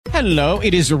Hello,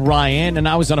 it is Ryan, and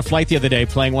I was on a flight the other day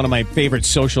playing one of my favorite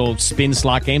social spin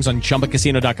slot games on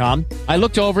ChumbaCasino.com. I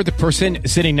looked over at the person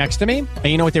sitting next to me, and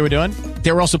you know what they were doing?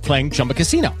 They were also playing Chumba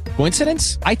Casino.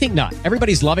 Coincidence? I think not.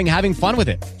 Everybody's loving having fun with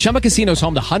it. Chumba Casino is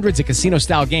home to hundreds of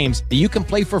casino-style games that you can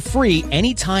play for free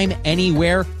anytime,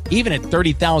 anywhere, even at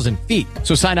 30,000 feet.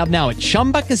 So sign up now at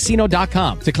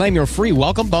ChumbaCasino.com to claim your free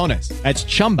welcome bonus. That's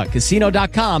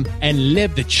ChumbaCasino.com and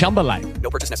live the Chumba life. No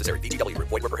purchase necessary. VGW.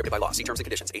 Void where prohibited by law. See terms and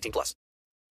conditions. 18+.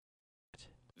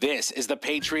 This is the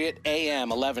Patriot AM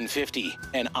 1150,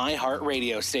 an iHeart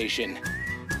radio station.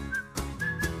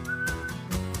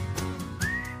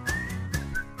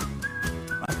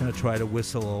 I'm not going to try to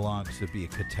whistle along because it'd be a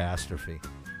catastrophe.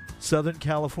 Southern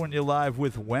California Live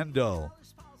with Wendell.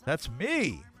 That's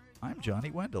me. I'm Johnny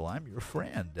Wendell. I'm your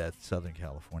friend at Southern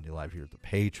California Live here at the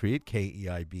Patriot,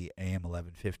 KEIB AM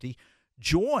 1150.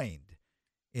 Joined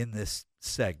in this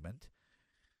segment,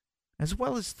 as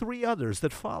well as three others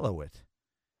that follow it,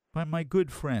 by my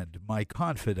good friend, my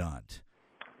confidant,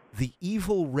 the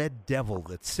evil red devil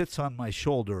that sits on my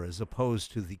shoulder as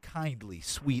opposed to the kindly,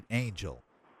 sweet angel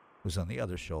who's on the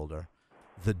other shoulder,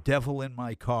 the devil in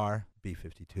my car,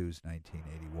 B-52s,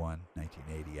 1981,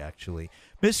 1980 actually,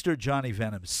 Mr. Johnny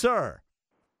Venom. Sir,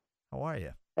 how are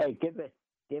you? Hey, give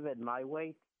it my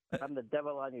weight. I'm the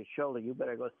devil on your shoulder. You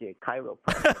better go see a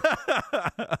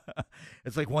chiropractor.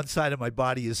 It's like one side of my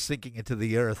body is sinking into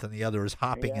the earth and the other is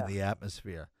hopping in the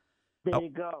atmosphere. There you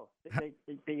go. There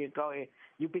you go.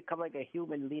 You become like a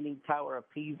human leaning tower of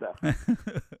Pisa.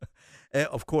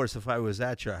 Of course, if I was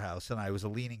at your house and I was a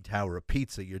leaning tower of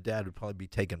pizza, your dad would probably be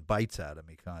taking bites out of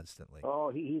me constantly.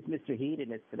 Oh, he's Mr.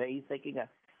 Hedonist today.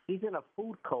 He's in a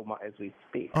food coma as we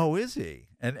speak. Oh, is he?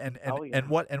 And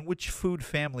yeah. which food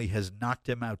family has knocked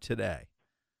him out today?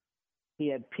 He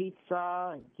had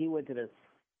pizza. He went to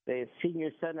the senior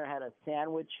center, had a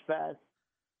sandwich fest,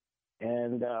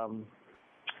 and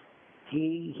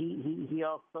he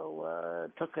also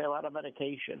took a lot of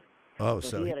medication. Oh,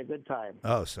 so he had a good time.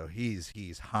 Oh, so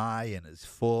he's high and is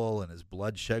full and his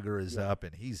blood sugar is up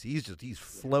and he's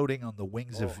floating on the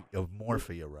wings of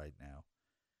morphia right now.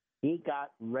 He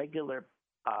got regular.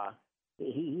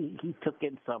 He took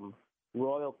in some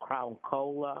Royal Crown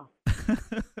Cola. He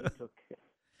took,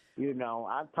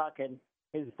 I'm talking.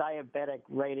 His diabetic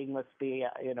rating must be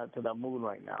to the moon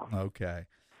right now. Okay.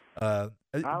 How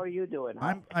are you doing?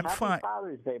 I'm Happy fine.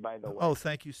 Father's Day, by the way. Oh,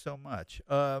 thank you so much.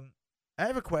 I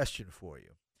have a question for you.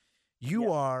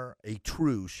 You are a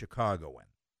true Chicagoan.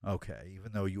 Okay,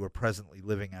 even though you are presently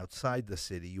living outside the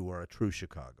city, you are a true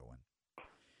Chicagoan.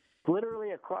 Literally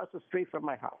across the street from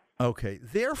my house. Okay,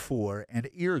 therefore, and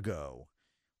ergo,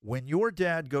 when your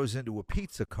dad goes into a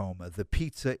pizza coma, the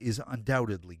pizza is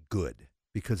undoubtedly good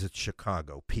because it's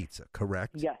Chicago pizza,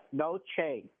 correct? Yes, no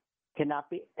chain. Cannot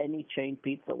be any chain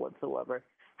pizza whatsoever.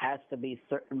 Has to be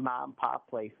certain mom and pop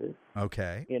places.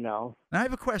 Okay. Now I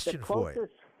have a question for you.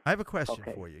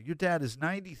 For you. Your dad is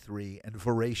 93 and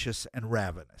voracious and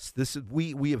ravenous. This is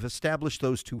we have established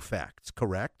those two facts,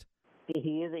 correct?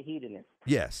 He is a hedonist.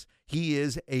 Yes, he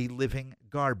is a living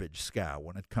garbage scow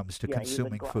when it comes to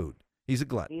consuming food. He's a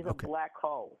glutton. He's a black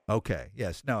hole. Okay.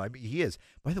 Yes. No. I mean, he is.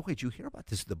 By the way, did you hear about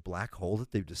the black hole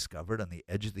that they've discovered on the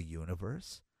edge of the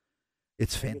universe?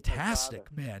 It's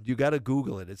fantastic, man. You got to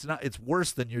Google it. It's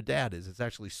worse than your dad is. It's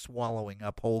actually swallowing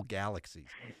up whole galaxies.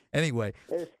 Anyway,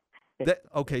 so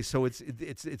it's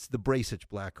the Brasich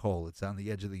black hole. It's on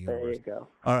the edge of the universe. There you go.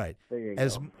 All right. There you go.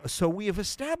 So we have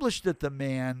established that the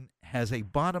man has a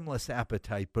bottomless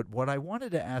appetite, but what I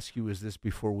wanted to ask you is this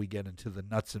before we get into the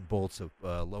nuts and bolts of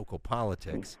local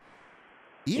politics.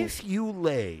 If you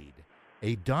laid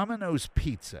a Domino's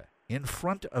pizza in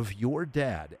front of your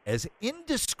dad, as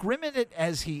indiscriminate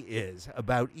as he is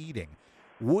about eating,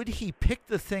 would he pick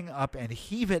the thing up and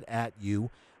heave it at you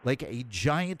like a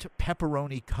giant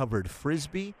pepperoni-covered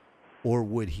Frisbee, or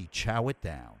would he chow it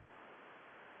down?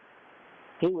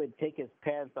 He would take his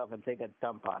pants off and take a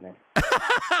dump on it.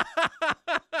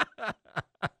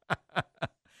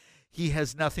 He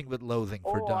has nothing but loathing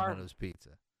for Domino's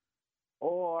pizza.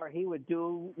 Or he would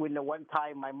do when the one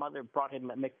time my mother brought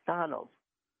him at McDonald's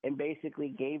and basically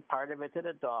gave part of it to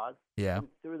the dog and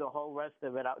threw the whole rest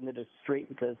of it out into the street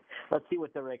because let's see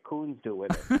what the raccoons do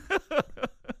with it.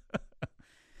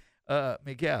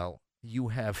 Miguel, you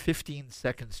have 15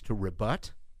 seconds to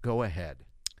rebut. Go ahead.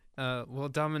 Well,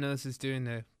 Domino's is doing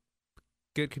a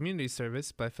good community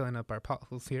service by filling up our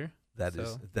potholes here.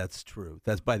 That's true.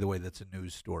 By the way, that's a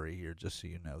news story here, just so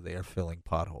you know. They are filling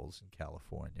potholes in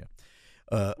California.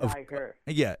 I heard.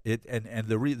 Yeah, and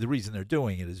the reason they're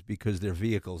doing it is because their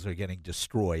vehicles are getting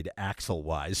destroyed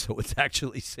axle-wise, so it's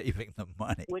actually saving them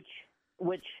money.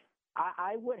 Which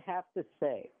I would have to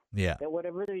say Yeah. that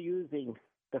whatever they're using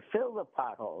to fill the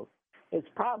potholes is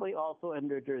probably also in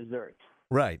their dessert.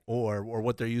 Right. Or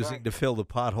what they're using Right. to fill the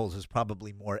potholes is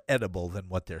probably more edible than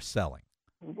what they're selling.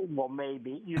 Well,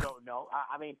 maybe. You don't know.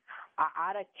 I mean,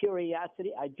 out of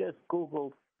curiosity, I just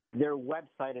Googled their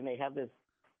website, and they have this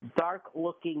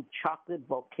dark-looking chocolate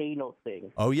volcano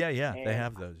thing. Oh, yeah, yeah. They And-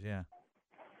 have those, yeah.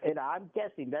 And I'm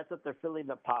guessing that's what they're filling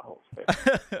the potholes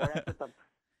with.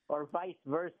 or vice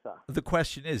versa. The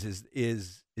question is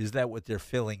that what they're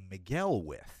filling Miguel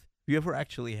with? Have you ever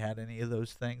actually had any of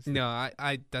those things? No,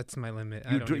 I that's my limit.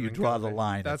 I You don't dr- you even draw go the there.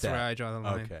 line at That's where that. I draw the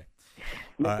line. Okay.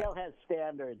 Miguel has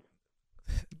standards.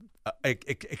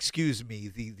 Excuse me,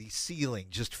 the ceiling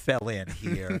just fell in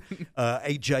here.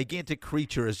 A gigantic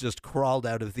creature has just crawled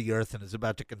out of the earth and is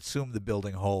about to consume the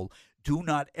building whole. Do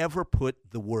not ever put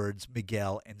the words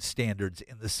Miguel and standards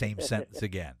in the same sentence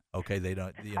again. Okay, they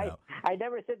don't. You know. I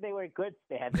never said they were good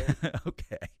standards.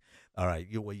 Okay, all right.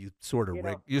 You sort of You know,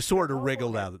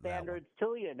 wriggled Jehovah out has of that one. standards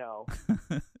too, you know.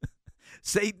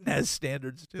 Satan has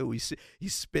standards too. He's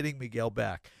spitting Miguel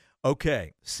back.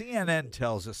 Okay, CNN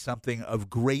tells us something of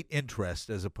great interest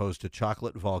as opposed to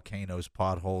chocolate volcanoes,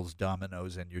 potholes,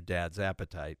 dominoes, and your dad's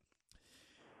appetite.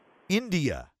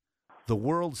 India, the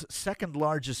world's second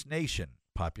largest nation,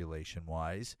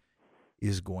 population-wise,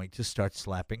 is going to start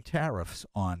slapping tariffs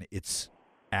on its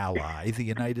ally, the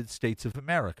United States of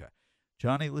America.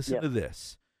 Johnny, listen Yes. to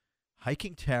this.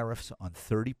 Hiking tariffs on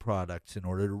 30 products in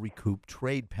order to recoup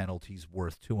trade penalties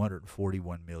worth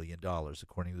 $241 million,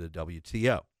 according to the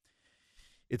WTO.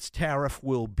 Its tariff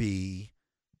will be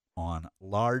on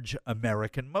large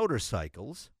American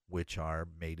motorcycles, which are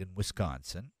made in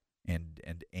Wisconsin and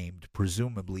aimed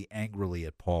presumably angrily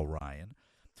at Paul Ryan,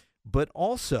 but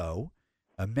also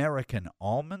American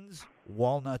almonds,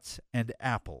 walnuts, and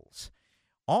apples.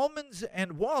 Almonds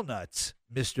and walnuts,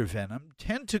 Mr. Venom,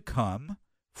 tend to come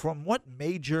from what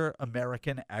major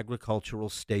American agricultural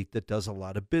state that does a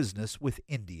lot of business with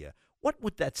India? What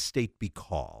would that state be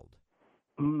called?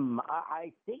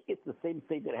 I think it's the same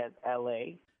thing that has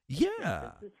L.A. Yeah,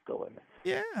 San Francisco in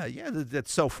it. yeah. That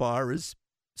so far is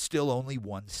still only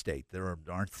one state. There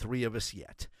aren't three of us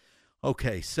yet.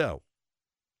 Okay, so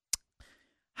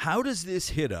how does this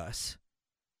hit us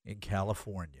in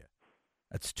California?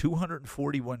 That's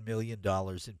 $241 million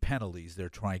in penalties they're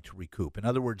trying to recoup. In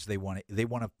other words, they want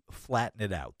to flatten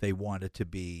it out. They want it to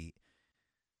be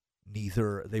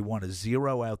they want to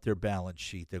zero out their balance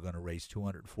sheet. They're going to raise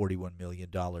 $241 million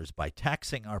by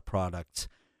taxing our products.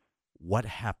 What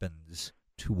happens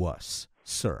to us,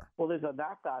 sir? Well, there's a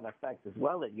knock-on effect as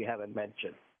well that you haven't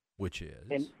mentioned. Which is?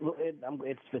 And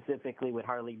it's specifically with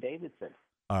Harley Davidson.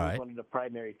 All Who's right. one of the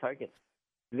primary targets.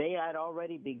 They had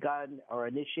already begun or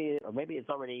initiated, or maybe it's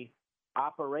already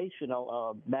operational,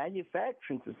 a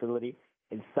manufacturing facility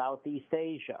in Southeast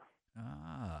Asia.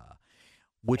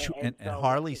 Which And and so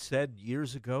Harley it's- said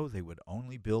years ago they would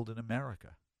only build in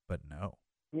America, but no.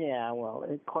 Yeah, well,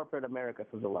 corporate America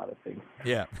does a lot of things.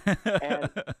 Yeah. And,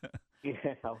 you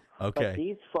know, Okay. But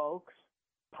these folks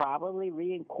probably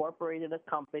reincorporated a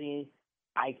company.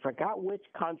 I forgot which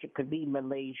country. Could be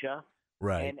Malaysia.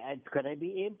 Right. And it's going to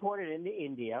be imported into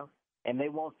India, and they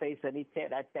won't face any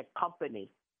that company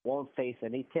won't face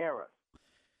any tariffs.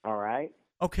 All right.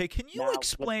 Okay, can you Now,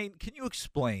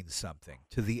 explain something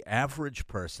to the average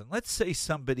person? Let's say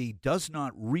somebody does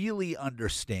not really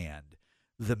understand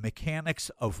the mechanics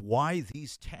of why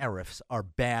these tariffs are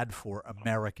bad for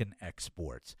American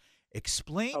exports.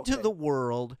 Explain to Okay. the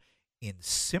world in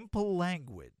simple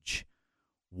language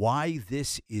why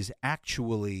this is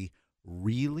actually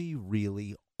really,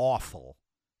 really awful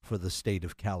for the state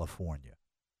of California.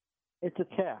 It's a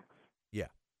tax. Yeah.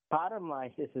 Bottom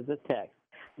line, this is a tax.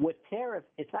 With tariffs,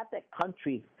 it's not that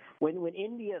countries, when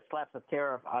India slaps a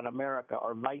tariff on America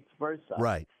or vice versa,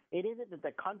 Right. it isn't that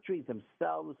the countries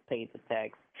themselves pay the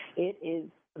tax. It is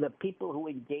the people who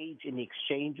engage in the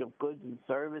exchange of goods and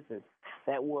services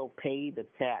that will pay the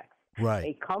tax. Right.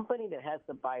 A company that has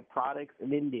to buy products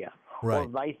in India or Right.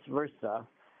 vice versa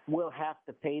will have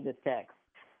to pay the tax.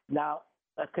 Now,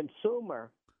 a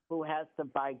consumer who has to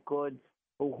buy goods,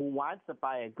 who wants to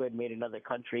buy a good made in another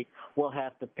country, will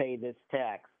have to pay this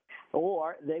tax.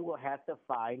 Or they will have to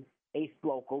find a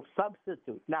local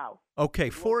substitute. Now, Okay,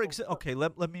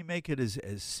 let me make it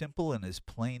as simple and as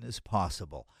plain as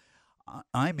possible.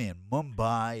 I'm in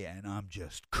Mumbai and I'm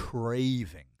just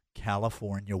craving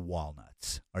California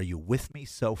walnuts. Are you with me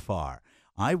so far?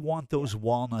 I want those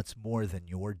walnuts more than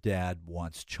your dad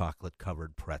wants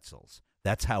chocolate-covered pretzels.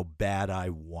 That's how bad I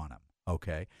want them,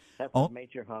 okay? that's Oh. what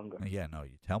major hunger. Yeah, no,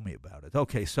 you tell me about it.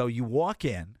 Okay, so you walk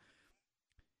in,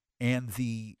 and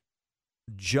the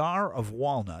jar of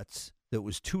walnuts that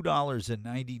was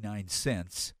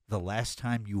 $2.99 the last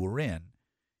time you were in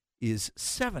is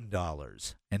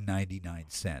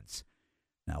 $7.99.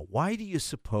 Now, why do you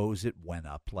suppose it went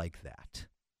up like that?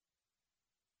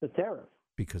 The tariff.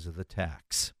 Because of the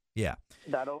tax. Yeah.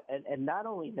 And not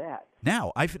only that.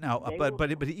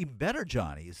 But even better,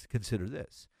 Johnny, is to consider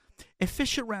this. I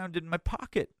fish around in my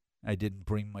pocket. I didn't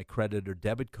bring my credit or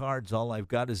debit cards. All I've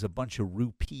got is a bunch of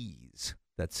rupees.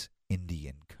 That's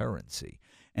Indian currency.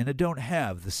 And I don't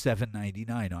have the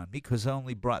 $7.99 on me because I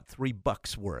only brought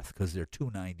 $3 worth because they're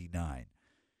 $2.99.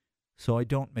 So I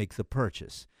don't make the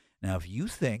purchase. Now, if you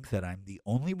think that I'm the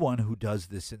only one who does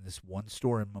this in this one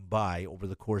store in Mumbai over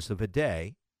the course of a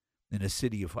day, in a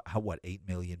city of, 8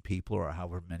 million people or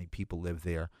however many people live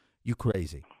there, you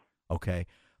crazy, okay?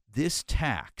 This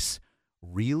tax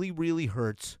really, really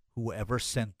hurts whoever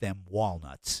sent them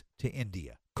walnuts to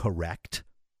India, correct?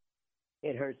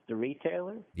 It hurts the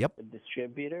retailer, Yep. the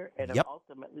distributor, and Yep.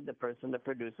 ultimately the person that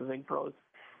produces and grows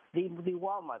the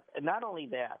walnuts. And not only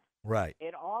that, Right.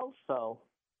 it also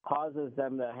causes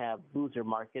them to lose their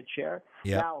market share.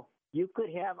 Yep. Now, you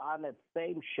could have on that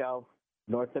same shelf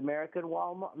North American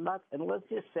walnuts, and let's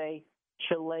just say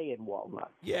Chilean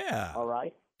walnuts. Yeah. All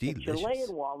right? Delicious. The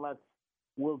Chilean walnuts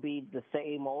will be the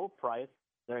same old price.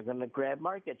 They're going to grab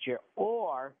market share.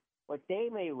 Or what they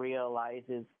may realize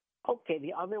is, okay,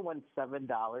 the other one's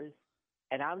 $7,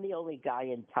 and I'm the only guy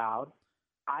in town.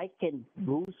 I can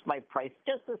boost my price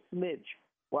just a smidge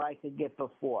where I could get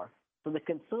before. So the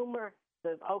consumer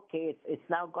says, okay, it's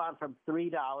now gone from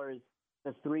 $3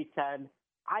 to $3.10.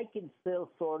 I can still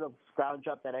sort of scrounge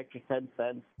up that extra 10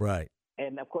 cents. Right.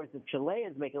 And, of course, the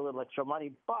Chileans make a little extra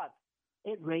money, but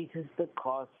it raises the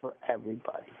cost for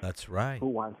everybody That's right. who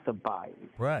wants to buy.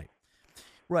 Right.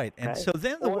 Right. And Okay. so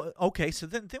then,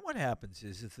 then what happens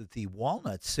is that the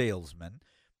walnut salesman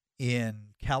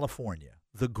in California,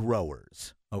 the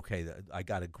growers, I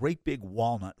got a great big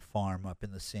walnut farm up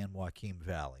in the San Joaquin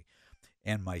Valley.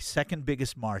 And my second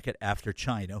biggest market after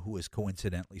China, who has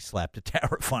coincidentally slapped a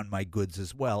tariff on my goods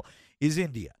as well, is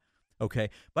India.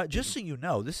 Okay, but just so you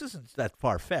know, this isn't that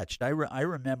far-fetched. I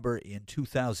remember in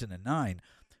 2009,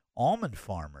 almond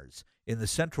farmers in the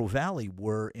Central Valley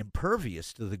were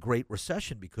impervious to the Great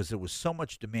Recession because there was so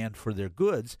much demand for their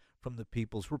goods from the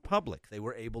People's Republic. They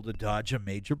were able to dodge a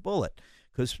major bullet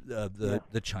because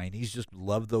the Chinese just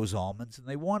loved those almonds and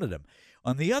they wanted them.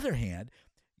 On the other hand,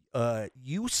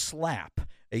 you slap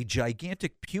a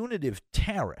gigantic punitive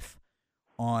tariff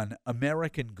on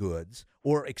American goods,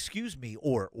 or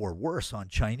worse, on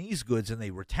Chinese goods, and they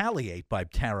retaliate by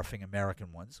tariffing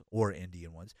American ones or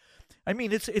Indian ones. I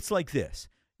mean, it's like this.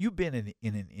 You've been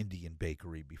in an Indian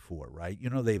bakery before, right? You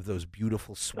know, they have those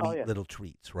beautiful, sweet little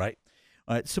treats, right?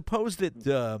 Suppose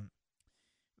that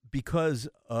because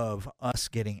of us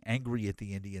getting angry at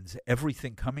the Indians,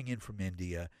 everything coming in from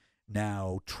India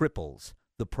now triples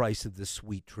the price of this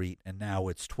sweet treat, and now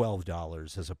it's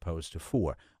 $12 as opposed to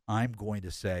 $4. I'm going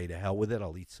to say, to hell with it,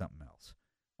 I'll eat something else.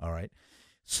 All right?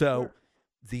 So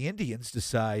the Indians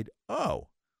decide,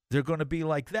 they're going to be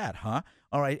like that, huh?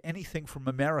 All right, anything from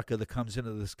America that comes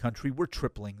into this country, we're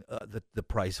tripling the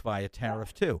price via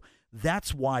tariff too.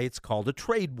 That's why it's called a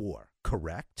trade war,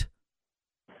 correct?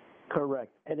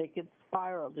 Correct. And it can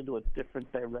spiral into a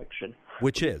different direction.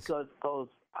 Which is? Because it goes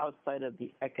outside of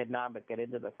the economic and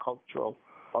into the cultural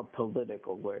or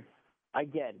political, where,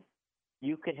 again,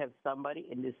 you could have somebody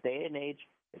in this day and age,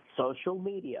 social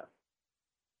media,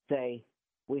 say,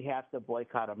 we have to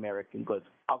boycott American goods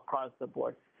across the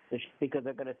board because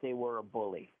they're going to say we're a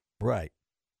bully. Right.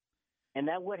 And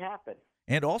that would happen.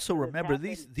 And also remember,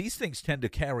 these things tend to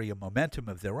carry a momentum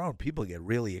of their own. People get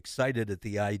really excited at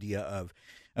the idea of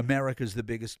America's the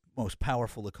biggest, most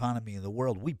powerful economy in the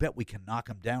world. We bet we can knock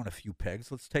them down a few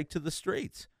pegs. Let's take to the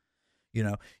streets. You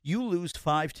know, you lose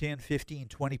 5, 10, 15,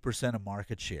 20% of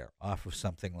market share off of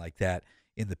something like that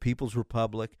in the People's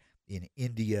Republic, in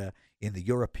India, in the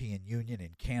European Union,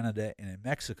 in Canada, and in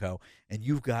Mexico, and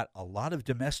you've got a lot of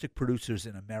domestic producers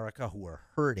in America who are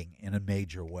hurting in a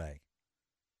major way.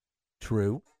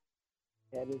 True?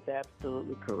 That is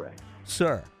absolutely correct.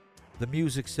 Sir, the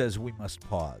music says we must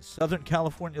pause. Southern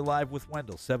California Live with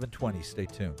Wendell, 720. Stay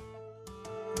tuned.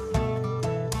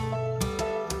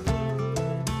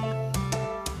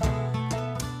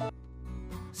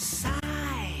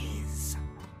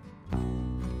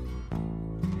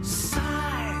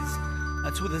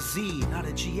 That's with a Z, not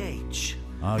a GH.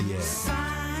 Oh, yeah.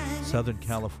 Southern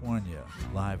California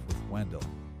Live with Wendell.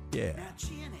 Yeah.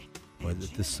 Well,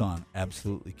 this song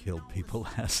absolutely killed people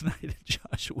last night at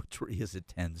Joshua Tree, as it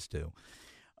tends to.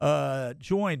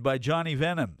 Joined by Johnny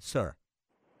Venom, sir.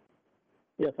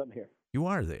 Yes, I'm here. You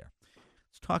are there.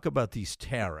 Let's talk about these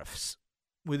tariffs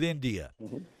with India.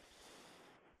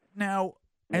 Now,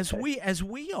 as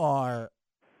we are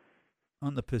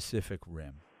on the Pacific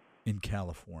Rim in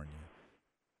California,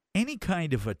 any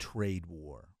kind of a trade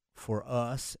war for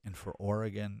us and for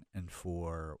Oregon and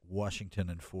for Washington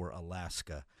and for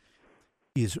Alaska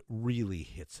really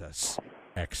hits us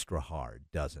extra hard,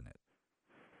 doesn't it?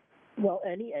 Well,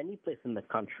 any place in the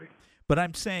country. But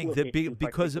I'm saying will that hit you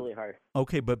because particularly hard.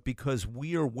 Okay, but because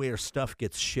we are where stuff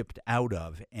gets shipped out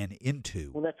of and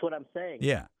into. Well, that's what I'm saying.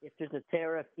 Yeah. If there's a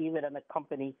tariff even on a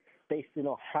company based in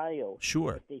Ohio,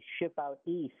 Sure. if they ship out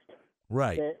east,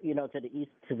 Right. to the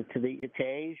east to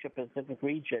Asia Pacific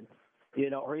region,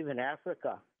 or even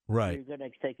Africa, Right. you're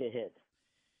going to take a hit.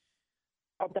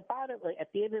 At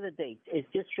the end of the day, is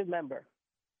just remember,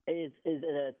 is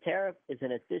a tariff is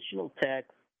an additional tax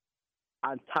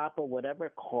on top of whatever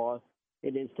cost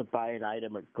it is to buy an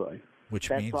item or good. Which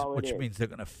That's means all it is. they're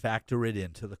going to factor it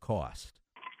into the cost.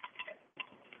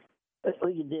 They're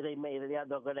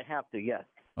going to have to, yes.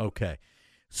 Okay.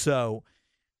 So,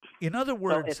 in other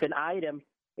words, So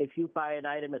if you buy an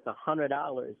item, it's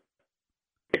 $100.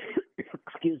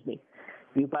 Excuse me.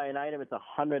 If you buy an item, it's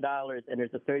 $100, and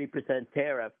there's a 30%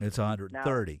 tariff. it's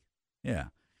 $130. Yeah.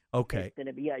 Okay. It's going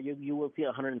to be you will see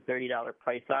a $130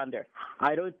 price on there.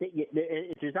 I don't think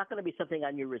there's not going to be something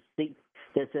on your receipt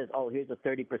that says, "Oh, here's a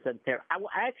 30% tariff."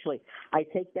 I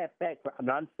take that back. For an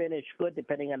unfinished good,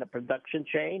 depending on the production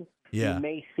chain, Yeah. you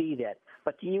may see that.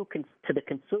 But to the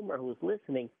consumer who's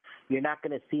listening, you're not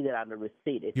going to see that on the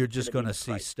receipt. You're just going to be the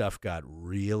see price. stuff got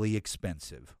really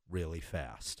expensive really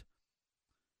fast.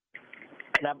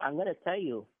 And I'm going to tell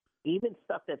you, even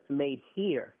stuff that's made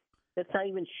here, that's not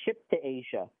even shipped to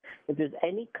Asia. If there's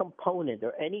any component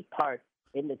or any part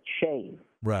in the chain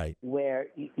Right. where,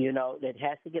 that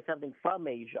has to get something from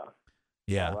Asia,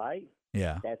 Yeah. all right,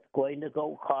 Yeah. that's going to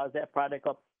cause that product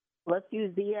up. Let's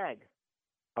use the egg,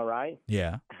 all right?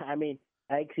 Yeah. I mean,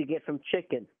 eggs you get from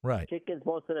chickens. Right. Chickens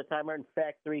most of the time are in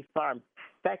factory farms.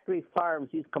 Factory farms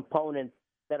use components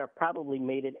that are probably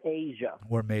made in Asia.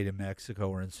 Or made in Mexico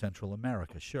or in Central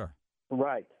America. Sure.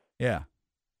 Right. Yeah.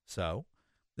 So,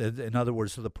 in other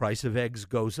words, so the price of eggs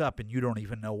goes up, and you don't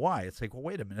even know why. It's like, well,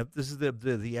 wait a minute. This is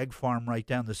the egg farm right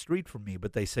down the street from me,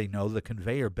 but they say no. The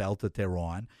conveyor belt that they're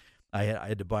on, I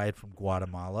had to buy it from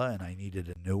Guatemala, and I needed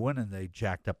a new one, and they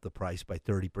jacked up the price by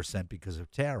 30% because of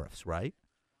tariffs. Right?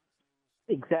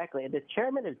 Exactly. And the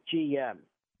chairman of GM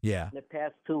Yeah. in the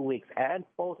past 2 weeks, and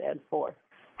both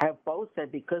have both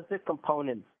said because the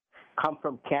components come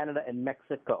from Canada and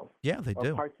Mexico, Yeah, they or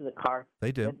do. parts of the car,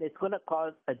 They do. it's going to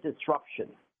cause a disruption.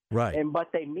 Right. And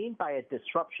what they mean by a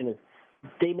disruption is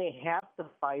they may have to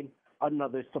find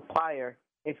another supplier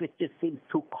if it just seems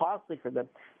too costly for them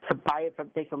to buy it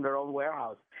take from their own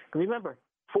warehouse. Because remember,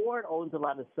 Ford owns a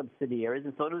lot of subsidiaries,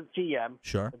 and so does GM.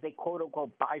 Sure. But they quote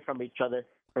unquote buy from each other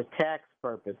for tax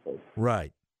purposes.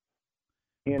 Right.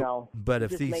 But it if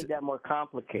just these made that more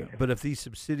complicated. But if these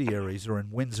subsidiaries are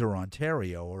in Windsor,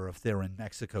 Ontario, or if they're in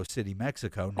Mexico City,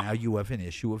 Mexico, now you have an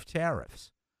issue of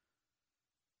tariffs.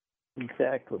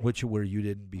 Exactly. Where you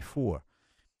didn't before.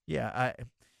 Yeah,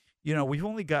 we've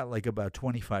only got like about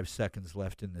 25 seconds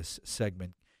left in this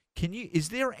segment. Is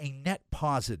there a net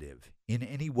positive in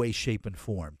any way, shape, and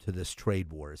form to this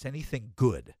trade war? Is anything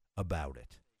good about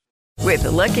it? With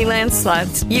the Lucky Land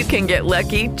Slots, you can get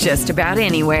lucky just about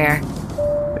anywhere.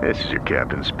 This is your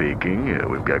captain speaking.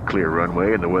 We've got clear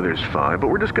runway and the weather's fine, but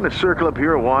we're just going to circle up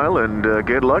here a while and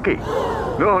get lucky.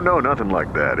 No, nothing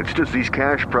like that. It's just these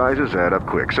cash prizes add up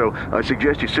quick. So I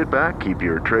suggest you sit back, keep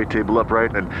your tray table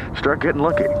upright, and start getting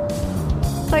lucky.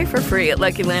 Play for free at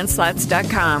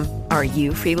LuckyLandSlots.com. Are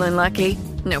you feeling lucky?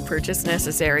 No purchase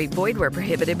necessary. Void where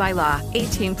prohibited by law.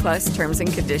 18+ terms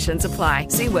and conditions apply.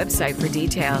 See website for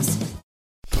details.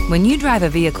 When you drive a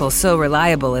vehicle so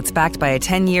reliable it's backed by a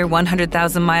 10-year,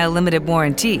 100,000-mile limited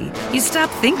warranty, you stop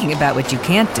thinking about what you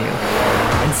can't do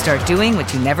and start doing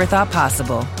what you never thought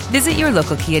possible. Visit your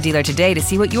local Kia dealer today to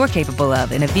see what you're capable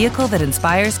of in a vehicle that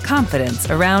inspires confidence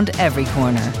around every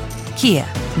corner. Kia,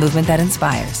 movement that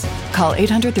inspires. Call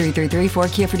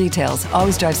 800-333-4KIA for details.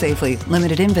 Always drive safely.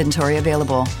 Limited inventory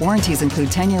available. Warranties include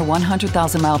 10-year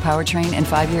 100,000-mile powertrain and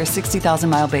 5-year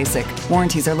 60,000-mile basic.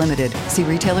 Warranties are limited. See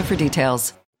retailer for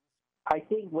details. I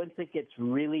think once it gets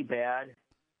really bad,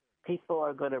 people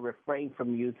are going to refrain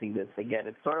from using this again.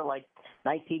 It's sort of like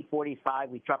 1945,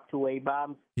 we dropped 2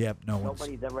 A-bombs. Yep,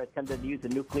 Nobody's ever attempted to use a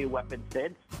nuclear weapon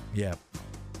since. Yep,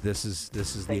 this is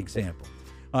the example.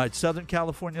 All right, Southern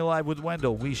California Live with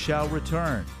Wendell. We shall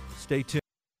return. Stay tuned.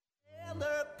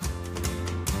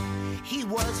 He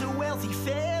was a wealthy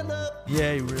fella.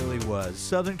 Yeah, he really was.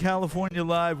 Southern California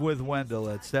Live with Wendell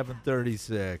at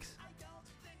 7:36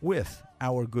 with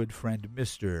our good friend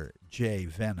Mr. Jay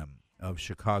Venom of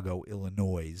Chicago,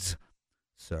 Illinois.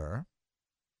 Sir?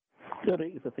 Good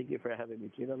evening. Thank you for having me,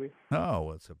 GW.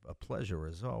 Oh, it's a pleasure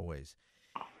as always.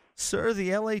 Sir,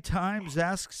 the LA Times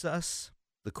asks us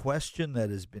the question that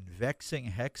has been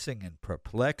vexing, hexing, and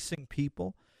perplexing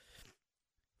people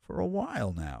for a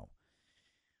while now.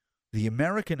 The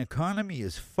American economy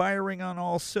is firing on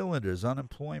all cylinders.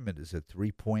 Unemployment is at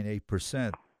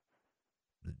 3.8%.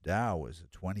 The Dow is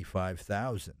at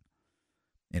 25,000.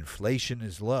 Inflation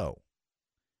is low.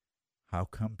 How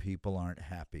come people aren't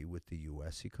happy with the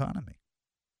U.S. economy?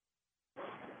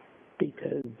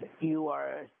 Because you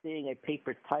are seeing a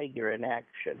paper tiger in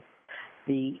action.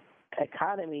 The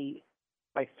economy,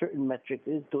 by certain metrics,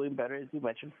 is doing better, as you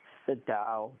mentioned. The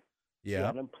Dow, the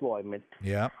unemployment.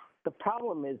 Yeah. The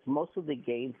problem is most of the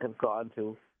gains have gone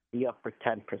to the upper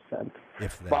 10%.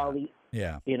 If that. While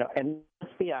and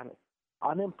let's be honest,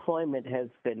 unemployment has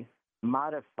been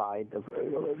modified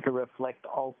to reflect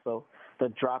also the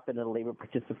drop in the labor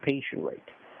participation rate.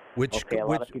 Which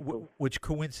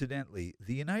coincidentally,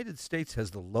 the United States has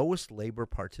the lowest labor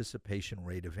participation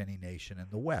rate of any nation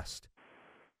in the West.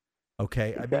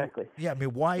 Okay? Exactly. I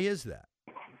mean, why is that?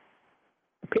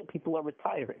 People are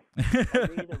retiring.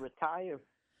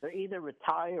 They're either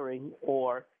retiring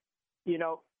or,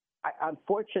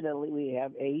 unfortunately, we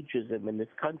have ageism in this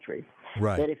country.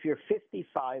 Right. That if you're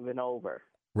 55 and over,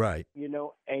 right,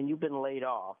 and you've been laid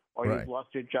off or you've lost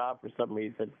your job for some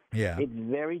reason, it's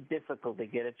very difficult to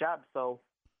get a job. So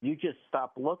you just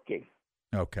stop looking.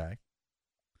 Okay.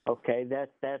 Okay,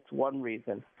 that's one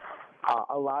reason.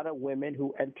 A lot of women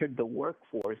who entered the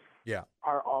workforce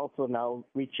are also now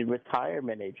reaching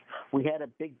retirement age. We had a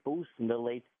big boost in the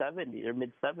late 70s or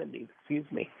mid 70s,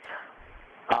 excuse me.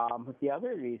 The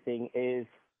other reason is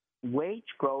wage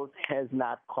growth has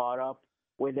not caught up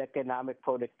with economic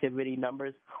productivity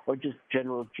numbers or just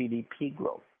general GDP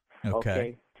growth.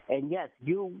 Okay. And yes,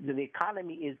 the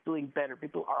economy is doing better.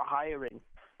 People are hiring,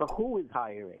 but who is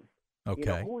hiring?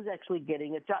 Okay. Who is actually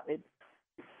getting a job?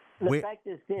 The fact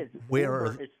is this: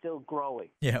 Uber is still growing.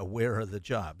 Yeah, where are the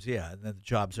jobs? Yeah, and then the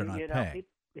jobs are not paying.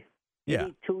 You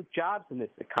need two jobs in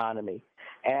this economy,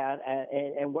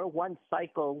 and we're one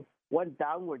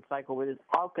downward cycle where this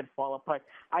all could fall apart.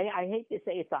 I hate to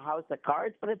say it's a house of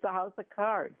cards, but it's a house of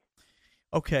cards.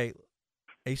 Okay,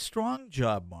 a strong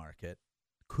job market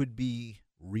could be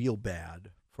real bad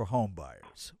for home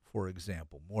buyers. For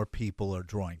example, more people are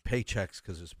drawing paychecks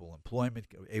because there's full employment,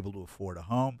 able to afford a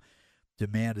home.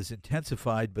 Demand is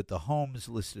intensified, but the homes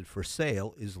listed for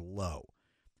sale is low.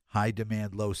 High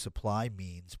demand, low supply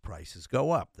means prices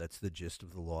go up. That's the gist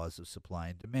of the laws of supply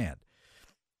and demand.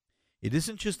 It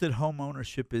isn't just that home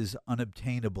ownership is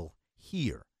unobtainable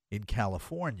here in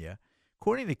California.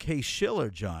 According to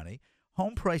Case-Shiller, Johnny,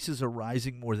 home prices are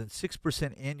rising more than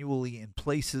 6% annually in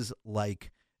places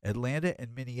like Atlanta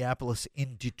and Minneapolis.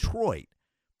 In Detroit,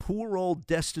 poor old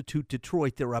destitute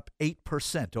Detroit, they're up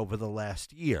 8% over the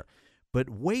last year. But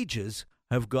wages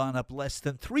have gone up less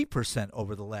than 3%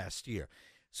 over the last year.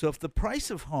 So if the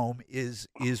price of home is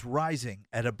rising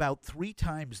at about 3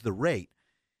 times the rate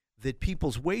that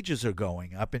people's wages are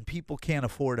going up and people can't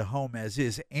afford a home as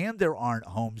is, and there aren't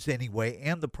homes anyway,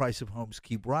 and the price of homes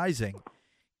keep rising,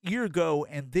 ergo,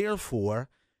 and therefore,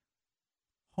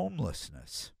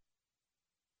 homelessness.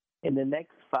 In the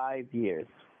next 5 years,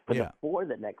 for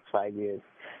the next 5 years,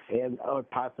 or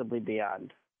possibly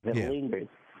beyond, that lingers,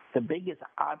 the biggest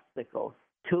obstacle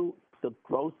to the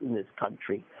growth in this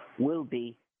country will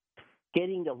be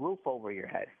getting a roof over your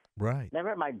head. Right.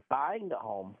 Never mind buying the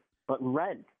home, but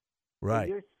rent. Right. And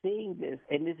you're seeing this,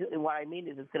 and what I mean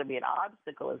is it's going to be an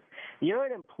obstacle. Is you're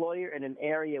an employer in an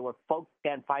area where folks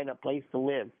can't find a place to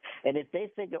live, and if they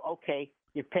think, okay,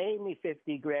 you're paying me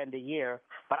 $50,000 a year,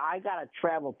 but I got to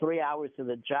travel 3 hours to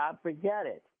the job, forget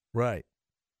it. Right.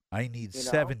 I need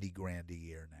 $70,000 a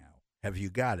year now. Have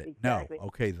you got it? Exactly. No.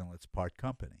 Okay, then let's part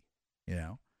company.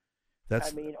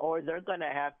 Or they're going to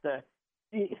have to,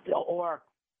 or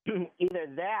either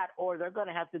that, or they're going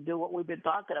to have to do what we've been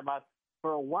talking about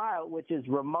for a while, which is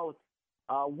remote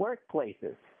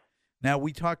workplaces. Now,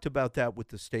 we talked about that with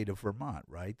the state of Vermont,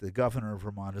 right? The governor of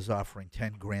Vermont is offering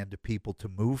 $10,000 to people to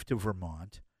move to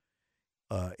Vermont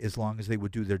as long as they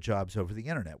would do their jobs over the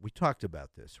internet. We talked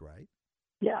about this, right?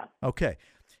 Yeah. Okay.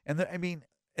 And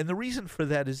the reason for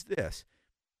that is this.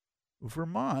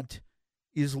 Vermont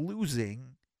is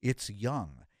losing its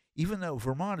young. Even though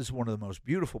Vermont is one of the most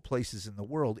beautiful places in the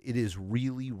world, it is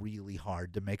really, really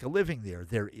hard to make a living there.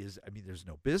 There's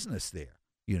no business there,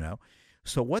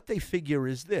 So what they figure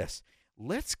is this.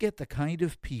 let's get the kind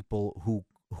of people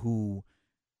who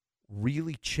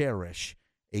really cherish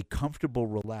a comfortable,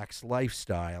 relaxed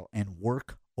lifestyle and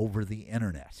work over the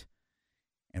internet.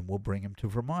 And we'll bring them to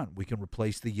Vermont. We can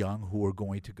replace the young who are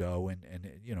going to go and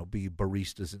be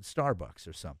baristas in Starbucks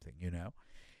or something,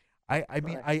 I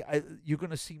mean, you're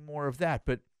going to see more of that.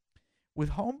 But with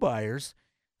home buyers,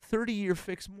 30-year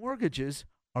fixed mortgages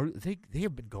they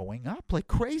have been going up like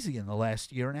crazy in the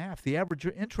last year and a half. The average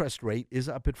interest rate is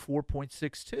up at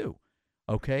 4.62.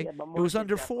 Okay, Yeah, it was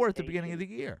under 4 at the beginning of the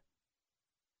year.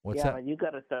 What's that? Yeah, you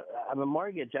got to.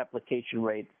 Mortgage application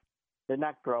rates, they're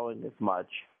not growing as much,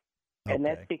 and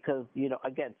that's because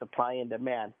again, supply and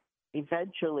demand.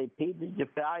 Eventually, the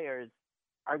buyers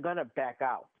are going to back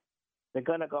out. They're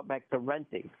going to go back to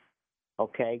renting.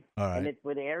 Okay, all right. And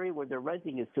with the area where the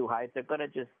renting is too high, they're going to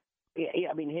just.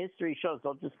 I mean, history shows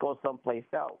they'll just go someplace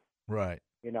else. Right.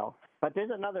 But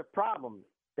there's another problem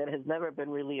that has never been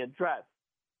really addressed,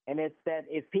 and it's that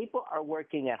if people are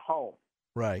working at home,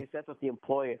 right, if that's what the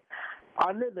employer,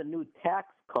 under the new tax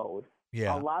code,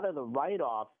 a lot of the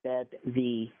write-offs that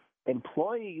the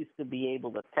employer used to be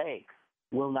able to take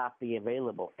will not be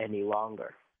available any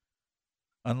longer.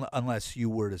 Unless you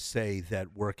were to say that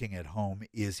working at home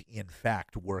is, in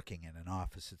fact, working in an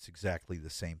office. It's exactly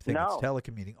the same thing. No. It's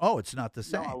telecommuting. Oh, it's not the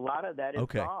same. No, a lot of that is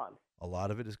gone. A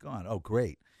lot of it is gone. Oh,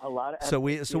 great. A lot of so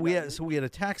we had a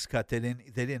tax cut that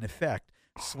in effect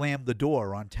slammed the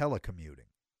door on telecommuting.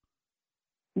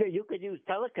 No, you could use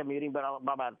telecommuting, but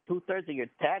about 2/3 of your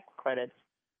tax credits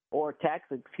or tax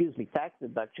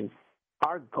deductions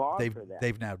are gone for that.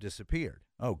 They've now disappeared.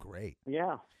 Oh, great.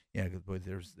 Yeah. Yeah, boy,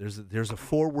 there's a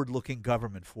forward-looking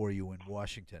government for you in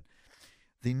Washington.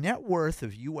 The net worth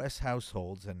of U.S.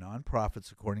 households and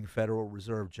nonprofits, according to Federal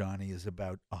Reserve, Johnny, is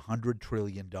about $100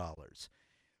 trillion.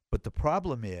 But the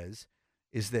problem is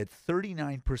that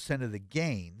 39% of the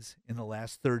gains in the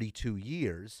last 32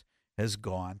 years has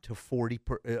gone to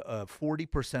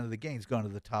 40% of the gains gone to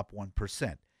the top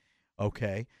 1%.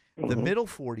 Okay, the middle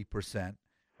 40%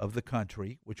 of the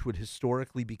country, which would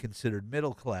historically be considered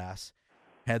middle class,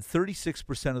 had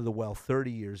 36% of the wealth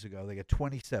 30 years ago. They got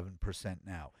 27%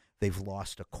 now. They've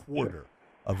lost a quarter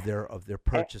of their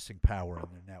purchasing power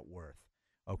and their net worth.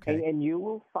 Okay, and you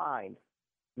will find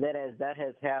that as that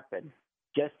has happened,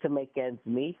 just to make ends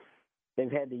meet,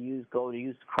 they've had to use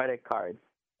credit cards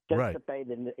just to pay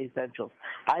the essentials.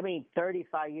 I mean,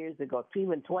 35 years ago,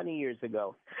 even 20 years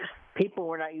ago, people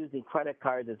were not using credit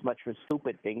cards as much for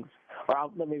stupid things,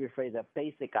 or let me rephrase that,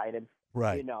 basic items.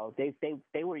 Right.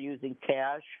 They were using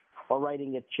cash or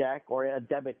writing a check or a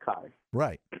debit card.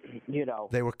 Right.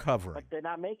 They were covering. But they're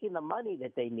not making the money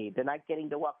that they need. They're not getting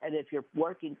the wealth. And if you're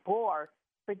working poor,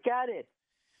 forget it.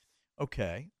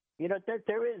 Okay.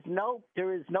 There is no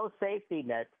safety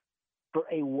net for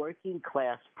a working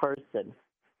class person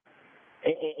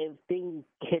if things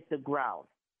hit the ground.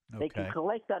 Okay. They can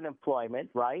collect unemployment,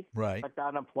 right? Right. But the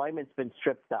unemployment's been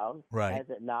stripped down, right? Has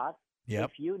it not?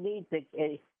 Yep. If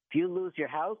you lose your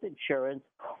house insurance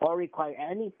or require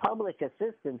any public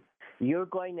assistance, you're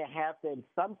going to have to, in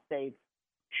some states,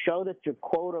 show that you're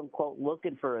quote unquote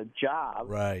looking for a job,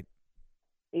 right?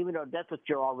 Even though that's what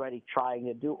you're already trying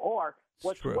to do. Or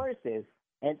what's worse is,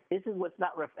 and this is what's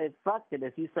not reflected,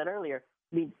 as you said earlier.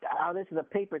 I mean, how this is a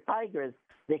paper tiger is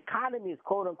the economy is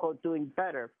quote unquote doing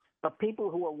better, but people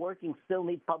who are working still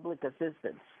need public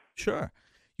assistance. Sure.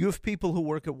 You have people who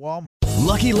work at Walmart.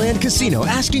 Lucky Land Casino,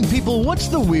 asking people, what's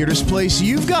the weirdest place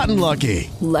you've gotten lucky?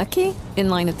 Lucky? In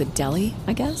line at the deli,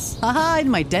 I guess? Aha, in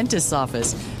my dentist's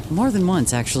office. More than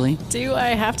once, actually. Do I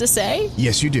have to say?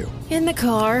 Yes, you do. In the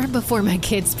car before my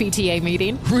kids' PTA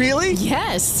meeting. Really?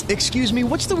 Yes. Excuse me,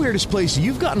 what's the weirdest place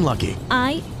you've gotten lucky?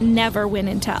 I never win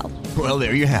and tell. Well,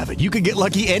 there you have it. You can get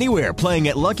lucky anywhere, playing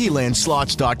at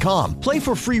LuckyLandSlots.com. Play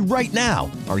for free right now.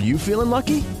 Are you feeling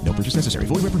lucky? No purchase necessary.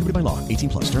 Void where prohibited by law.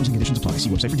 18+. Terms and conditions apply. See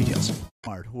website for details.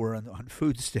 Who are on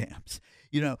food stamps.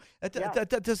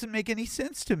 That doesn't make any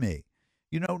sense to me.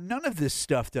 None of this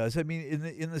stuff does. I mean,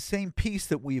 in the same piece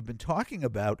that we've been talking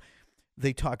about,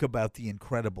 they talk about the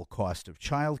incredible cost of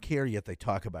childcare, yet they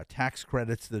talk about tax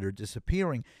credits that are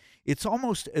disappearing. It's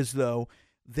almost as though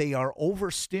they are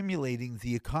overstimulating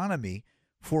the economy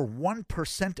for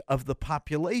 1% of the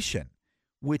population,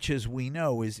 which, as we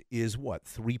know, is what,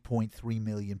 3.3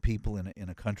 million people in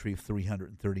a country of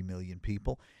 330 million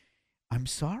people. I'm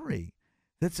sorry.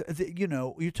 That's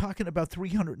you're talking about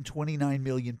 329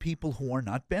 million people who are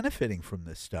not benefiting from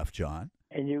this stuff, John.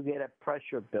 And you get a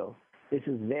pressure bill. This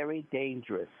is very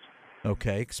dangerous.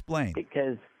 Okay, explain.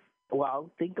 Because,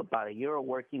 well, think about it. You're a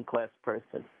working class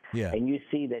person. Yeah. And you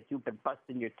see that you've been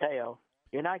busting your tail.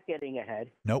 You're not getting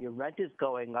ahead. Nope. Your rent is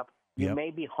going up. You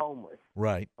may be homeless.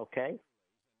 Right. Okay?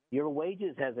 Your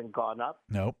wages hasn't gone up.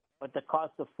 Nope. But the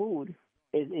cost of food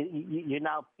you're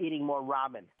now eating more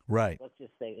ramen. Right. Let's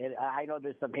just say. And I know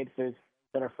there's some hipsters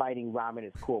that are fighting ramen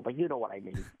is cool, but you know what I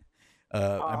mean.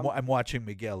 I'm watching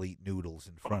Miguel eat noodles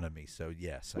in front of me, so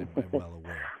yes, I'm well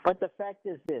aware. But the fact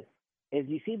is this, is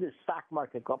you see the stock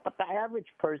market go up, but the average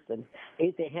person,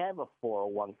 if they have a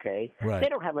 401k, Right. they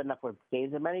don't have enough of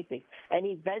gains of anything. And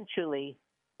eventually,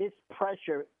 this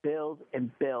pressure builds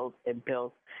and builds and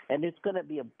builds, and it's going to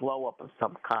be a blow-up of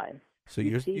some kind. So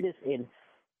you see this in...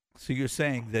 So you're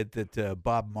saying that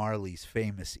Bob Marley's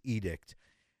famous edict,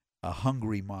 "A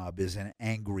hungry mob is an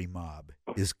angry mob,"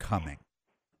 is coming.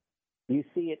 You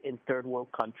see it in third world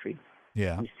countries.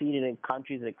 Yeah. You see it in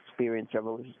countries that experience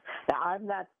revolutions. Now, I'm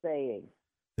not saying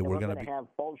that we're going to have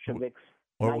Bolsheviks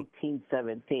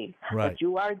 1917, Right. but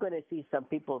you are going to see some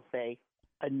people say,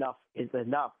 enough is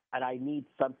enough, and I need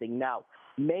something now.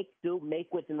 Make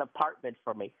with an apartment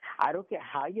for me. I don't care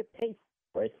how you pay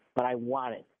for it, but I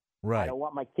want it. Right. I don't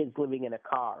want my kids living in a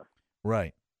car.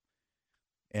 Right.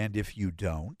 And if you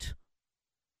don't,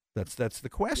 that's the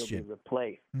question. You'll be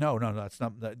replaced. No, that's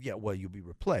not. Yeah, well, you'll be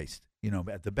replaced,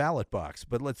 at the ballot box.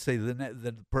 But let's say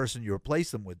the person you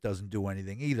replace them with doesn't do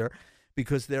anything either,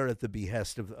 because they're at the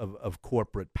behest of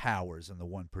corporate powers and the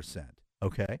 1%.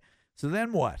 Okay? So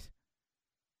then what?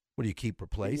 What do you keep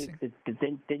replacing?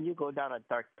 Then you go down a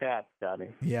dark path, Johnny.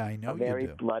 Yeah, I know a very you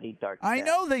do. bloody dark path. I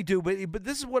know they do, but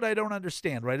this is what I don't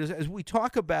understand, right? As we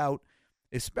talk about,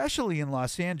 especially in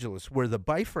Los Angeles, where the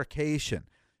bifurcation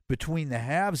between the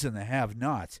haves and the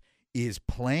have-nots is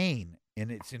plain,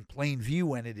 and it's in plain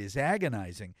view, and it is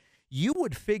agonizing. You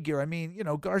would figure,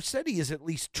 Garcetti is at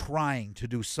least trying to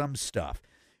do some stuff,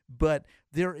 but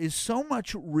there is so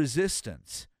much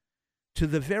resistance to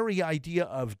the very idea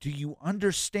of, do you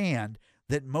understand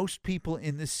that most people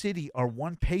in the city are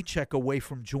one paycheck away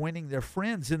from joining their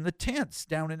friends in the tents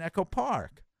down in Echo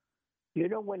Park? You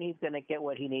know when he's going to get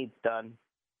what he needs done?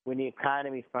 When the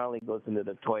economy finally goes into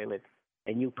the toilet,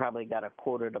 and you probably got a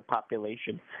quarter of the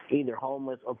population either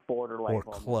homeless or borderline Or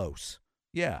homeless. close.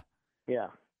 Yeah. Yeah.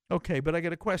 Okay, but I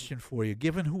got a question for you.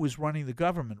 Given who is running the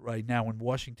government right now in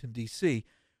Washington, D.C.,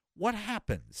 what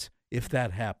happens if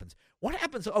that happens? What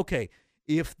happens, okay,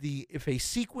 if a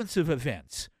sequence of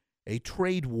events, a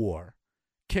trade war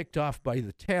kicked off by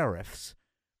the tariffs,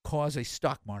 cause a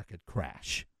stock market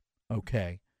crash,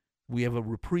 okay? We have a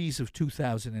reprise of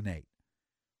 2008.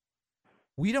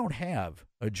 We don't have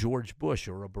a George Bush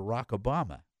or a Barack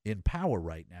Obama in power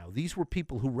right now. These were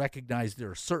people who recognized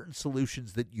there are certain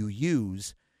solutions that you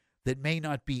use that may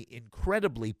not be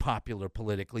incredibly popular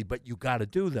politically, but you got to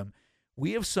do them.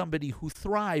 We have somebody who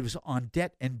thrives on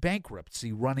debt and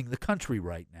bankruptcy running the country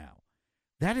right now.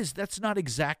 That's not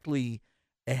exactly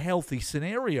a healthy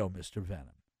scenario, Mr. Venom.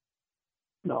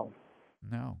 No,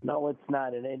 it's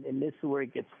not. And this is where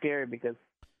it gets scary, because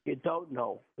you don't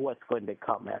know what's going to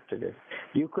come after this.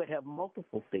 You could have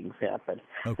multiple things happen.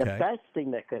 Okay. The best thing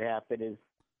that could happen is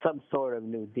some sort of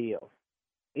new deal,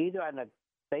 either on a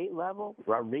state level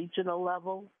or a regional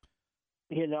level,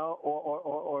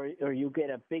 or you get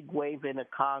a big wave in a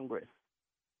Congress,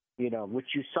 which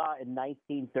you saw in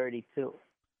 1932.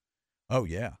 Oh,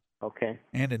 yeah. Okay.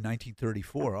 And in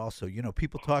 1934 also.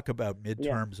 People talk about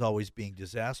midterms always being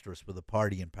disastrous with a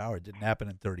party in power. It didn't happen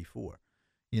in 34,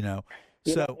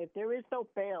 So if there is no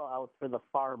bailout for the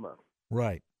farmer.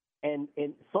 Right. And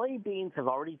soybeans have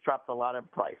already dropped a lot in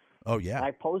price. Oh, yeah. I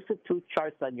posted 2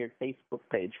 charts on your Facebook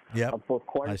page of both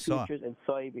corn futures and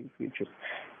soybean futures.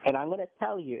 And I'm going to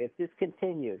tell you, if this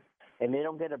continues and they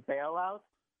don't get a bailout,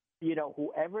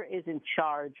 whoever is in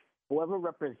charge, whoever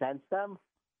represents them,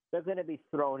 they're going to be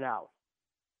thrown out.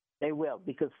 They will,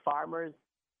 because farmers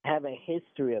have a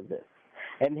history of this.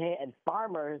 And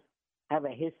farmers have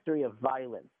a history of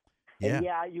violence. Yeah.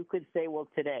 And you could say, well,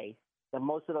 today, that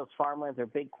most of those farmlands are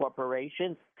big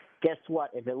corporations. Guess what?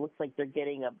 If it looks like they're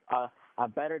getting a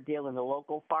better deal than the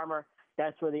local farmer,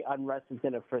 that's where the unrest is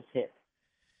going to first hit.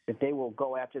 That they will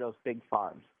go after those big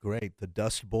farms. Great. The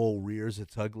Dust Bowl rears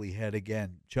its ugly head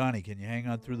again. Johnny, can you hang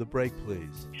on through the break,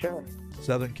 please? Sure.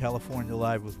 Southern California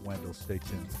Live with Wendell. Stay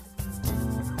tuned.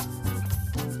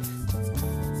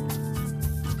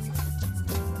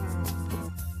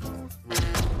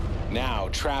 Now,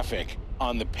 traffic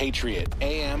on the Patriot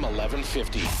AM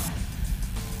 1150.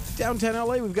 Downtown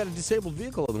LA, we've got a disabled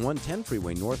vehicle on the 110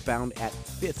 freeway northbound at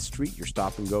 5th Street. You're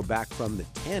stop and go back from the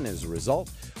 10 as a result.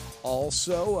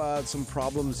 Also, some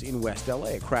problems in West LA.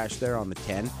 A crash there on the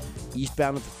 10.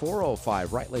 Eastbound at the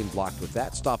 405, right lane blocked with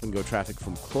that. Stop and go traffic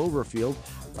from Cloverfield.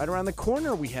 Right around the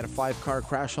corner, we had a 5-car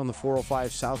crash on the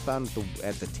 405 southbound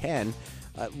at the 10.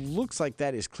 Looks like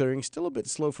that is clearing. Still a bit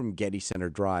slow from Getty Center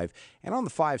Drive. And on the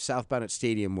 5 southbound at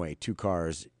Stadium Way, 2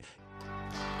 cars.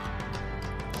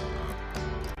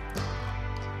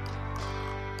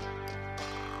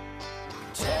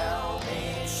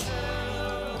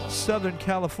 Southern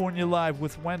California Live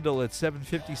with Wendell at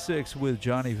 7:56 with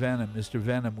Johnny Venom. Mr.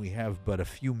 Venom, we have but a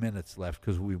few minutes left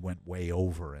because we went way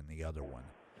over in the other one.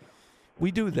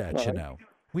 We do that, you know.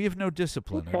 We have no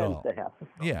discipline at all.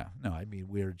 Yeah, no, I mean,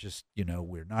 we're just,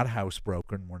 we're not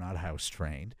housebroken. We're not house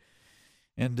trained.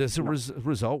 And as a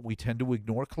result, we tend to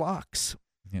ignore clocks,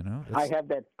 I have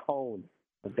that cone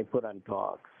that they put on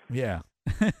dogs. Yeah.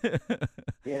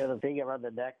 The thing around the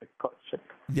neck.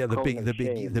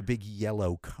 The big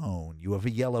yellow cone. You have a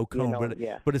yellow cone,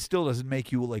 but it still doesn't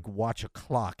make you watch a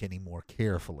clock any more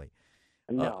carefully.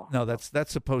 No, no, that's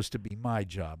supposed to be my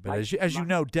job. But as you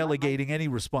know, delegating any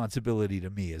responsibility to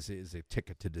me is a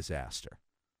ticket to disaster.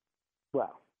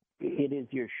 Well, it is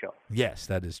your show. Yes,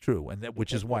 that is true, and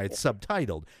which is why it's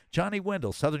subtitled Johnny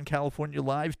Wendell, Southern California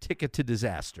Live, Ticket to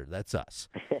Disaster. That's us.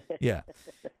 Yeah,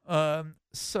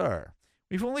 sir.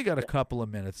 We've only got a couple of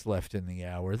minutes left in the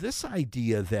hour. This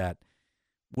idea that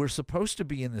we're supposed to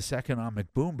be in this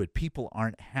economic boom, but people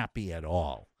aren't happy at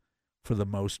all, for the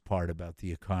most part, about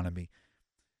the economy.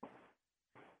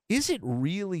 Is it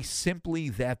really simply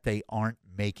that they aren't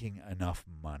making enough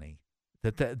money?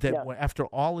 That after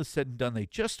all is said and done, they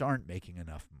just aren't making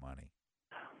enough money?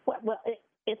 Well,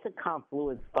 it's a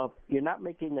confluence of you're not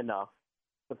making enough.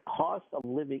 The cost of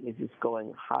living is just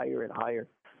going higher and higher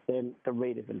than the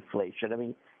rate of inflation. I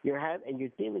mean, you're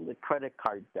dealing with credit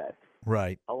card debt.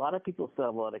 Right. A lot of people still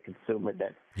have a lot of consumer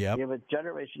debt. Yep. You have a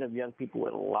generation of young people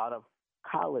with a lot of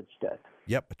college debt.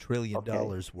 Yep, $1 trillion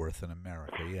worth in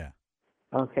America, yeah.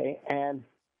 Okay, and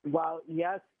while,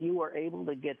 yes, you were able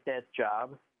to get that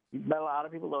job, but a lot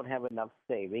of people don't have enough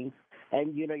savings,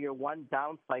 and, you're one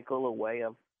down cycle away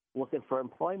of looking for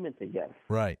employment again.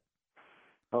 Right.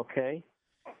 Okay?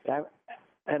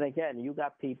 And again, you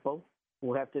got people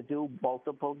who have to do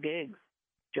multiple gigs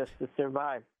just to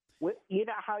survive. You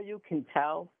know how you can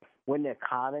tell when the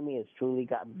economy has truly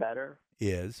gotten better?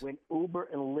 Is when Uber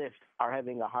and Lyft are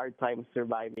having a hard time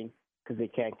surviving because they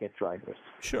can't get drivers.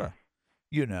 Sure.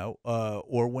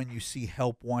 Or when you see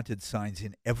help wanted signs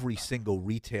in every single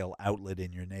retail outlet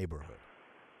in your neighborhood.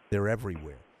 They're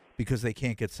everywhere because they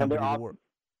can't get somebody to work.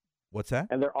 What's that?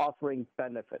 And they're offering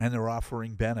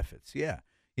benefits. Yeah.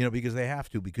 Because they have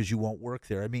to, because you won't work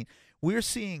there. I mean, we're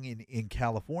seeing in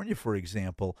California, for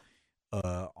example,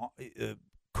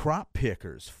 crop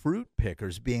pickers, fruit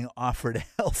pickers being offered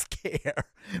health care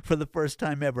for the first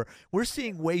time ever. We're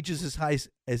seeing wages as high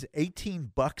as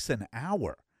 $18 an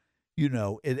hour,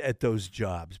 at those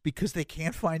jobs because they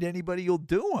can't find anybody who'll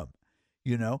do them.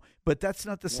 But that's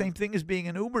not the same thing as being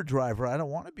an Uber driver. I don't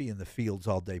want to be in the fields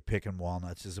all day picking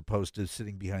walnuts as opposed to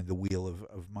sitting behind the wheel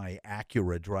of my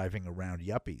Acura driving around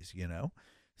yuppies,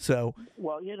 So,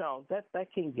 well, that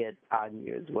can get on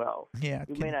you as well. Yeah.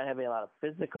 You may not have a lot of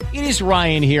physical. It is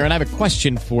Ryan here, and I have a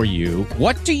question for you.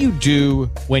 What do you do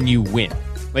when you win?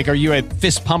 Are you a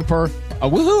fist pumper, a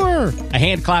woohooer, a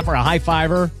hand clapper, a high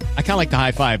fiver? I kind of like the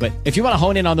high five, but if you want to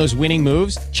hone in on those winning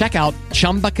moves, check out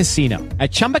Chumba Casino.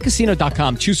 At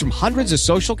ChumbaCasino.com, choose from hundreds of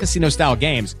social casino-style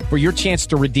games for your chance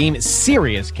to redeem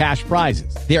serious cash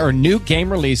prizes. There are new game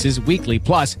releases weekly,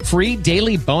 plus free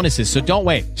daily bonuses. So don't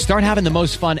wait. Start having the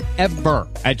most fun ever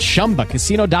at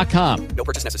ChumbaCasino.com. No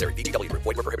purchase necessary. VGW Group.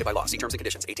 Void where prohibited by law. See terms and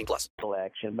conditions. 18+.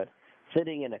 Action, but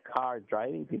sitting in a car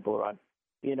driving people around,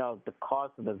 the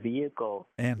cost of the vehicle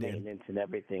maintenance and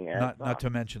everything. Not to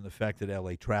mention the fact that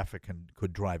LA traffic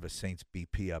could drive a Saints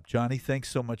BP up. Johnny, thanks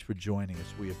so much for joining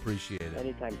us. We appreciate it.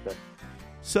 Anytime, sir.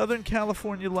 Southern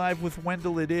California Live with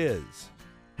Wendell it is.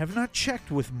 Have not checked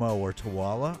with Mo or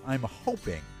Tawala. I'm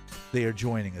hoping they are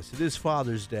joining us. It is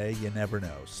Father's Day. You never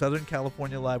know. Southern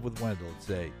California Live with Wendell.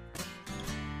 It's 8.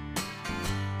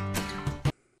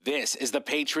 This is the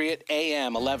Patriot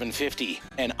AM 1150,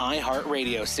 an iHeart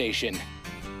radio station.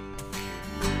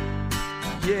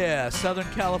 Yeah,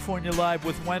 Southern California Live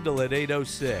with Wendell at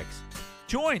 8:06.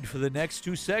 Joined for the next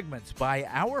 2 segments by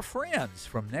our friends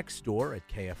from next door at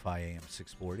KFI AM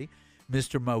 640,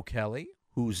 Mr. Mo Kelly,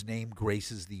 whose name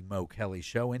graces the Mo Kelly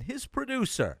Show, and his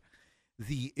producer,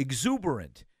 the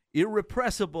exuberant,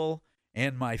 irrepressible,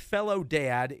 and my fellow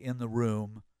dad in the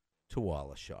room,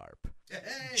 Tawala Sharp.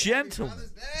 Hey, Gentlemen,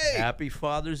 Happy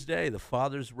Father's Day. The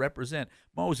fathers represent.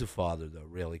 Mo's a father, though,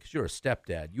 really, because you're a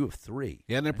stepdad. You have 3.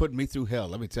 Yeah, and they're putting me through hell,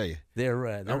 let me tell you. They're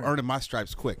I'm earning my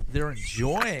stripes quick. They're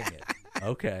enjoying it.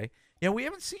 Okay. Yeah, we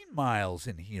haven't seen Miles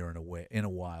in here in a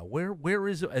while. Where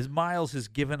is as Miles has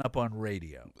given up on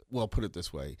radio? Well, put it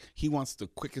this way: he wants the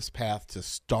quickest path to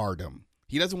stardom.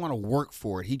 He doesn't want to work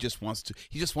for it. He just wants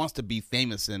to be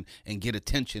famous and get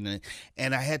attention.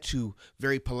 And I had to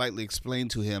very politely explain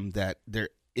to him that there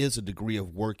is a degree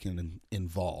of work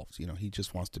involved. You know, he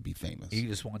just wants to be famous. He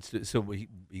just wants to. So he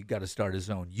got to start his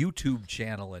own YouTube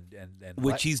channel and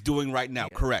which he's doing right now.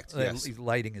 Correct. Yes. He's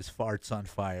lighting his farts on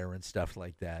fire and stuff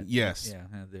like that. Yes. Yeah.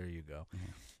 There you go.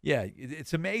 Yeah,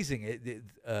 it's amazing.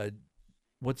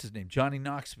 What's his name? Johnny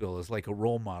Knoxville is like a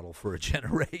role model for a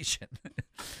generation.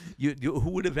 Who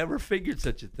would have ever figured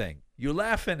such a thing? You're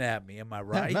laughing at me, am I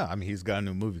right? No, I mean, he's got a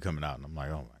new movie coming out, and I'm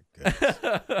like, oh my goodness.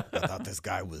 I thought this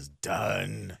guy was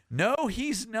done. No,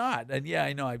 he's not. And yeah,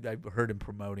 I know. I've heard him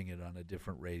promoting it on a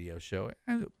different radio show.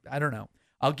 I don't know.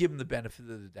 I'll give him the benefit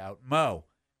of the doubt. Mo,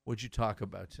 what'd you talk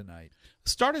about tonight?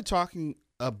 Started talking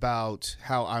about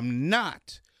how I'm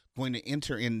not going to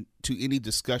enter into any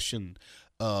discussion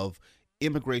of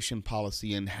immigration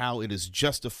policy and how it is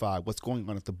justified, what's going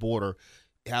on at the border,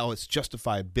 how it's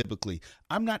justified biblically.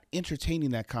 I'm not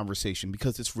entertaining that conversation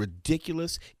because it's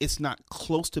ridiculous. It's not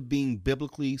close to being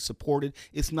biblically supported.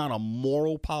 It's not a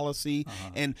moral policy.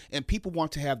 And people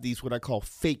want to have these what I call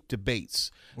fake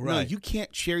debates. Right. No, you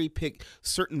can't cherry pick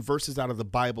certain verses out of the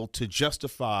Bible to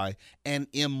justify an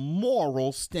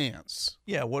immoral stance.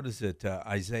 Yeah, what is it?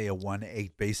 Isaiah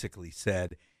 1:8 basically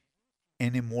said,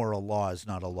 an immoral law is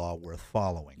not a law worth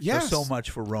following. Yes. So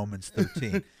much for Romans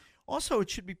 13. Also,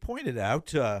 it should be pointed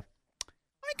out, I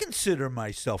consider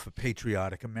myself a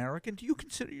patriotic American. Do you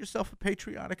consider yourself a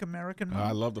patriotic American?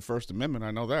 I love the First Amendment.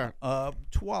 I know that.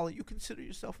 Tuwala, you consider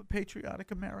yourself a patriotic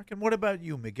American? What about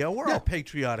you, Miguel? We're all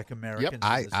patriotic Americans.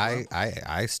 Yep.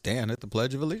 I stand at the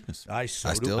Pledge of Allegiance. I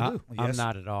still do. I'm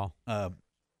not at all.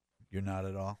 You're not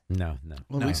at all? No.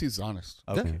 Well, at least he's honest.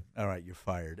 Okay. All right, you're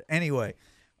fired. Anyway.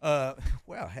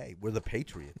 Well, hey, we're the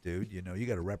Patriot, dude. You know, you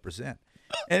got to represent.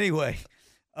 Anyway,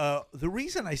 the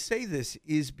reason I say this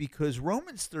is because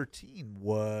Romans 13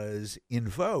 was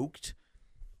invoked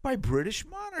by British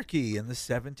monarchy in the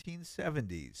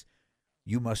 1770s.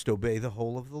 You must obey the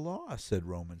whole of the law, said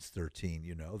Romans 13.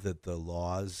 You know, that the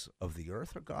laws of the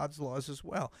earth are God's laws as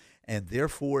well. And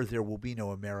therefore, there will be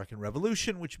no American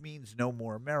Revolution, which means no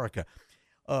more America.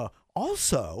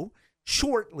 Also,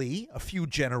 shortly, a few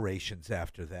generations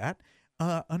after that,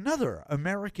 another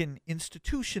American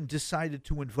institution decided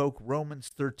to invoke Romans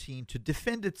 13 to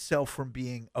defend itself from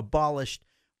being abolished.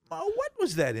 What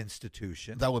was that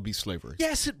institution? That would be slavery.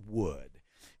 Yes, it would.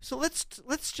 So let's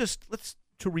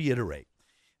to reiterate,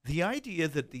 the idea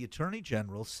that the Attorney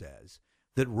General says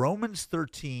that Romans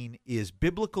 13 is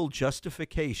biblical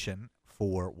justification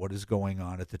for what is going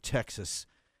on at the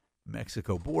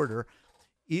Texas-Mexico border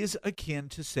is akin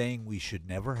to saying we should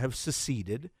never have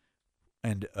seceded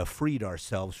and freed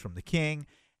ourselves from the king,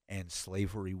 and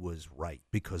slavery was right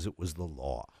because it was the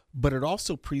law. But it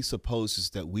also presupposes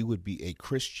that we would be a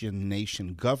Christian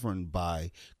nation governed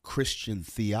by Christian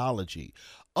theology.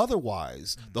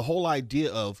 Otherwise, the whole idea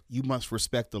of you must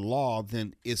respect the law,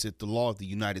 then is it the law of the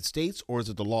United States or is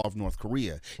it the law of North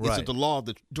Korea? Right. Is it the law of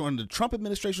during the Trump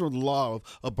administration or the law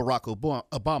of Barack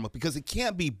Obama? Because it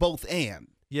can't be both and.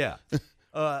 Yeah.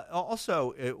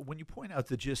 Also, when you point out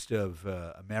the gist of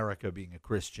America being a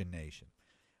Christian nation,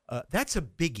 that's a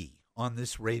biggie on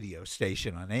this radio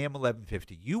station on AM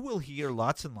 1150. You will hear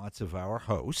lots and lots of our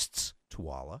hosts,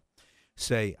 Tuwala,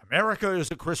 say, America is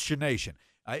a Christian nation.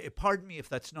 Pardon me if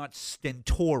that's not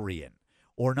stentorian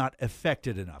or not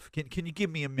affected enough. Can you give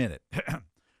me a minute?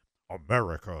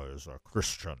 America is a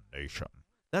Christian nation.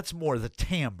 That's more the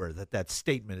timbre that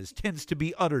statement tends to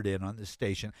be uttered in on this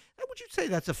station. And would you say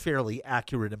that's a fairly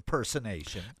accurate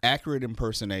impersonation? Accurate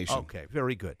impersonation. Okay,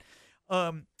 very good.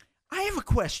 I have a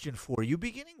question for you,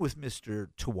 beginning with Mr.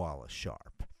 Tuwala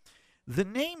Sharp. The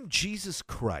name Jesus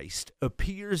Christ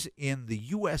appears in the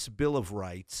U.S. Bill of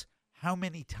Rights how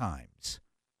many times?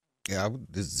 Yeah,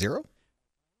 zero.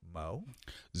 Mo?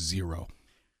 Zero.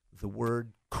 The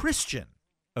word Christian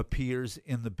appears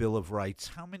in the Bill of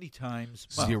Rights how many times?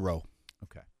 Mo? Zero.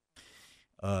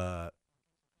 Okay.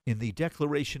 In the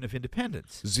Declaration of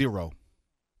Independence? Zero.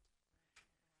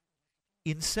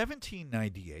 In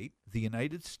 1798, the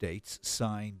United States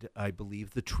signed, I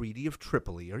believe, the Treaty of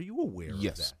Tripoli. Are you aware of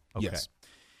that? Okay. Yes.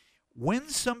 When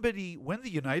the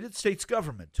United States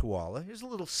government, Tuwala, here's a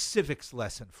little civics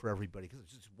lesson for everybody, because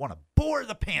I just want to bore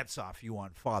the pants off you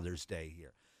on Father's Day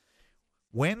here.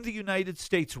 When the United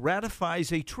States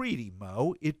ratifies a treaty,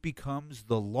 Mo, it becomes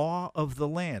the law of the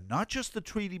land. Not just the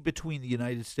treaty between the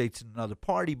United States and another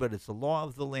party, but it's the law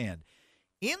of the land.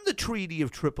 In the Treaty of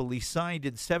Tripoli, signed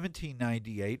in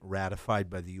 1798, ratified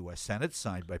by the U.S. Senate,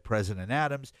 signed by President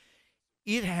Adams,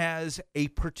 it has a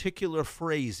particular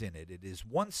phrase in it. It is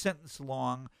one sentence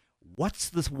long. What's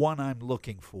this one I'm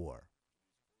looking for?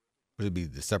 Would it be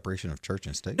the separation of church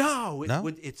and state? No,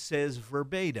 it says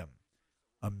verbatim,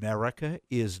 America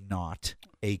is not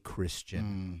a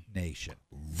Christian nation.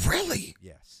 Really?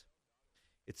 Yes.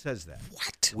 It says that.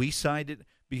 What? We signed it,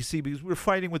 because we're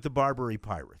fighting with the Barbary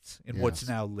pirates in what's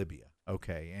now Libya,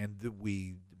 okay? And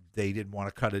they didn't want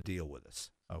to cut a deal with us,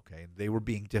 okay? They were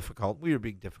being difficult. We were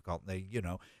being difficult.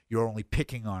 And you're only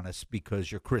picking on us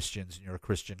because you're Christians and you're a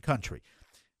Christian country.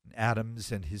 And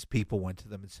Adams and his people went to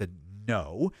them and said,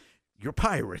 no, you're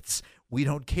pirates. We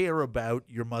don't care about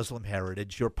your Muslim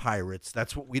heritage. You're pirates.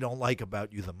 That's what we don't like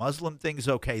about you. The Muslim thing's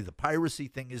okay. The piracy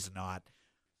thing is not.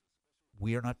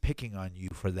 We are not picking on you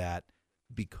for that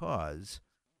because,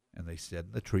 and they said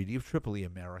in the Treaty of Tripoli,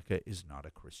 America is not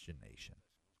a Christian nation.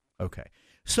 Okay.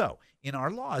 So in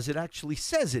our laws, it actually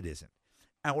says it isn't.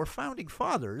 Our founding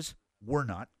fathers were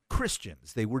not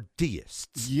Christians. They were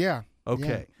deists. Yeah.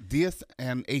 Okay. Yeah. Deists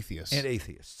and atheists. And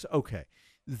atheists. Okay.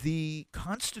 The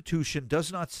Constitution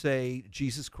does not say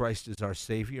Jesus Christ is our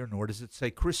Savior, nor does it say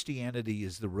Christianity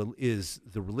is the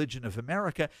religion of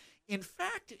America. In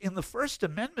fact, in the First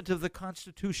Amendment of the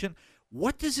Constitution,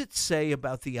 what does it say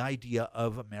about the idea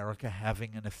of America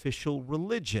having an official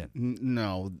religion?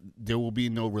 No, there will be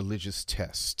no religious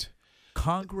test.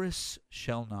 Congress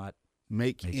shall not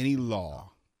make any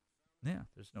law. Yeah,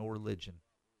 there's no religion.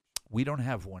 We don't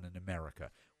have one in America.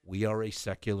 We are a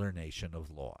secular nation of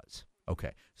laws.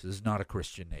 Okay, so this is not a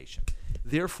Christian nation.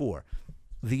 Therefore,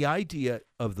 the idea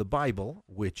of the Bible,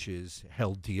 which is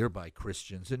held dear by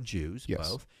Christians and Jews,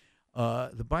 both,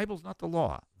 the Bible's not the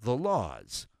law. The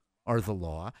laws are the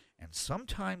law, and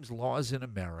sometimes laws in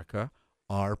America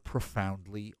are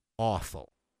profoundly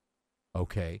awful,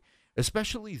 okay?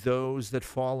 Especially those that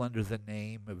fall under the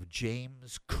name of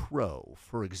James Crow,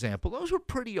 for example. Those were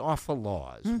pretty awful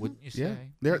laws, wouldn't you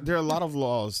say? Yeah. There are a lot of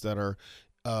laws that are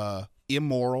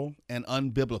immoral and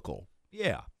unbiblical.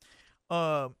 Yeah.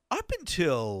 Up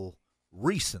until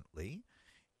recently,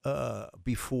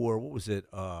 before, what was it,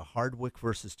 Hardwick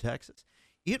versus Texas,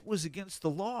 it was against the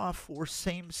law for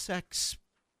same-sex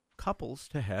couples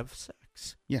to have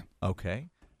sex. Yeah. Okay.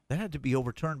 That had to be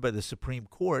overturned by the Supreme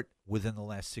Court within the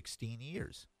last 16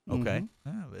 years. Okay.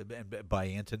 By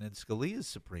Antonin Scalia's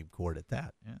Supreme Court at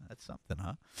that. Yeah, that's something,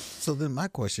 huh? So then my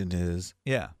question is,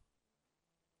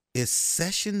 is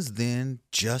Sessions then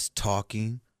just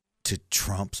talking to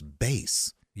Trump's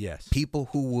base? Yes. People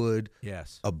who would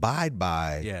abide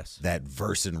by that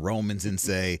verse in Romans and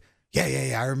say,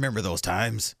 yeah, I remember those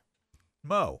times.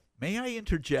 Mo, may I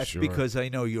interject? Sure. Because I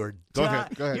know you're Go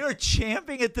ahead. You're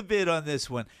champing at the bit on this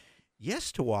one.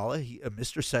 Yes, Tawala,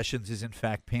 Mr. Sessions is in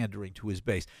fact pandering to his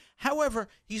base. However,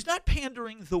 he's not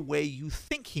pandering the way you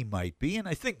think he might be, and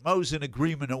I think Mo's in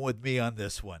agreement with me on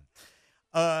this one.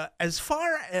 As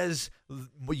far as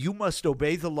you must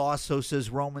obey the law, so says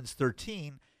Romans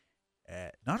 13,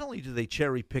 not only do they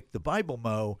cherry-pick the Bible,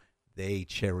 Mo, they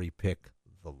cherry-pick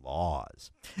the laws.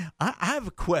 I have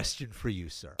a question for you,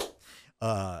 sir.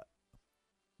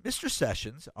 Mr.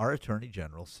 Sessions, our Attorney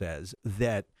General, says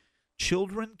that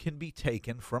children can be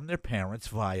taken from their parents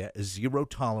via a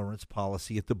zero-tolerance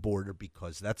policy at the border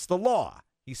because that's the law.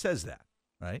 He says that,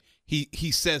 right?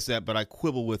 He says that, but I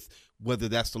quibble with whether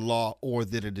that's the law or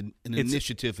that an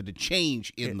initiative for the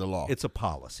change in the law. It's a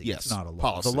policy. Yes, it's not a law.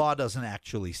 policy. The law doesn't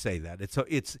actually say that.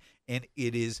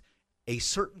 It is a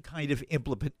certain kind of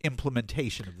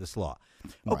implementation of this law.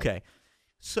 Right. Okay,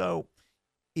 so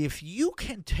if you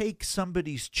can take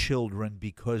somebody's children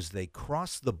because they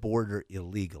cross the border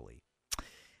illegally,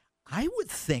 I would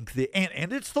think that,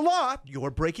 and it's the law,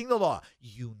 you're breaking the law.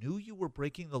 You knew you were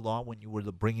breaking the law when you were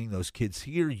bringing those kids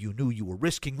here. You knew you were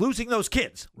risking losing those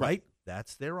kids, right?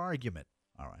 That's their argument,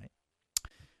 all right?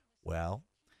 Well,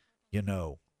 you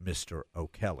know, Mr.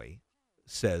 O'Kelly,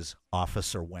 says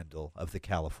Officer Wendell of the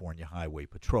California Highway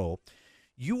Patrol,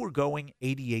 you were going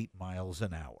 88 miles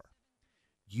an hour.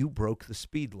 You broke the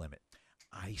speed limit.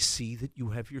 I see that you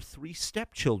have your 3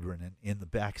 stepchildren in the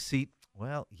back seat.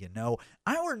 Well, you know,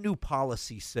 our new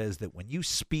policy says that when you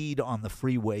speed on the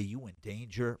freeway, you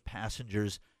endanger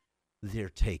passengers. They're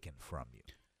taken from you.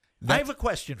 I have a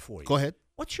question for you. Go ahead.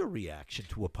 What's your reaction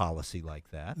to a policy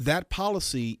like that? That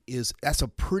policy that's a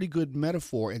pretty good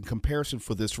metaphor in comparison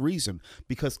for this reason,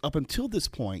 because up until this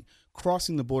point,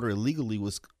 crossing the border illegally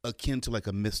was akin to like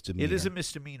a misdemeanor. It is a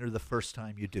misdemeanor the first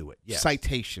time you do it. Yes.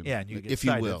 Citation, yeah, and you get if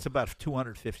cited. you will. It's about a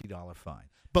 $250 fine.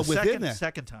 But the within that,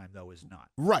 second time though is not.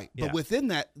 Right. Yeah. But within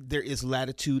that, there is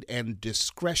latitude and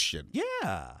discretion. Yeah.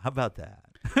 How about that?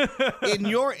 In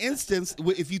your instance,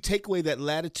 if you take away that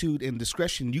latitude and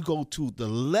discretion, you go to the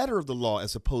letter of the law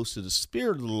as opposed to the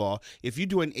spirit of the law. If you're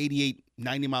doing 88,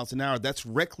 90 miles an hour, that's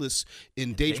reckless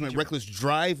endangerment, reckless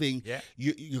driving. Yeah.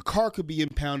 Your car could be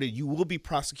impounded. You will be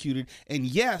prosecuted. And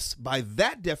yes, by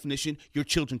that definition, your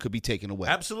children could be taken away.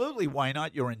 Absolutely. Why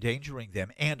not? You're endangering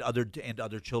them and other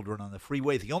children on the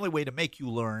freeway. The only way to make you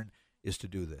learn is to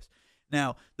do this.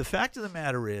 Now, the fact of the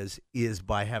matter is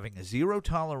by having a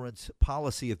zero-tolerance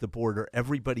policy at the border,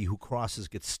 everybody who crosses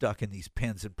gets stuck in these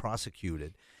pens and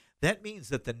prosecuted. That means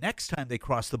that the next time they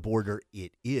cross the border,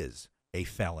 it is a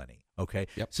felony, okay?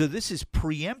 Yep. So this is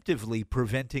preemptively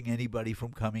preventing anybody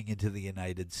from coming into the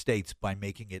United States by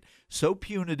making it so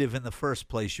punitive in the first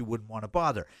place you wouldn't want to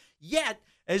bother. Yet,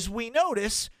 as we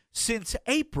notice, since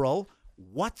April,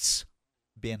 what's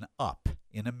been up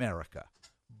in America?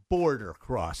 Border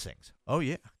crossings. Oh,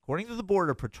 yeah. According to the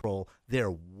Border Patrol,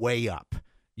 they're way up.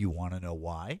 You want to know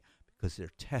why? Because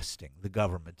they're testing the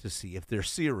government to see if they're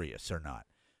serious or not.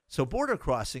 So border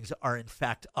crossings are, in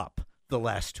fact, up the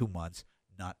last 2 months,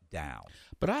 not down.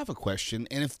 But I have a question,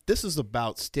 and if this is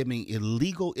about stemming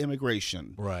illegal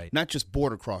immigration, right, not just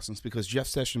border crossings, because Jeff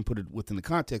Sessions put it within the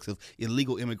context of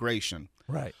illegal immigration,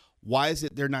 right? Why is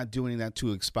it they're not doing that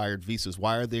to expired visas?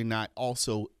 Why are they not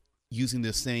also using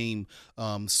the same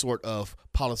sort of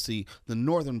policy, the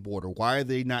northern border? Why are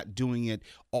they not doing it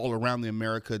all around the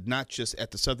America, not just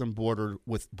at the southern border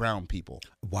with brown people?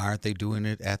 Why aren't they doing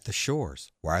it at the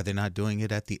shores? Why are they not doing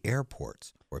it at the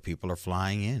airports where people are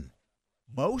flying in?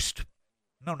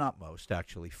 Not most,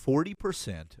 actually,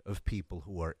 40% of people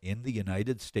who are in the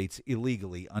United States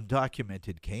illegally,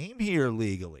 undocumented, came here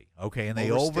legally, okay, and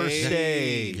they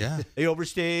overstayed. Yeah. They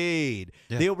overstayed.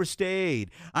 Yeah. They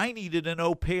overstayed. I needed an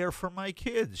au pair for my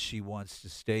kids. She wants to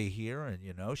stay here,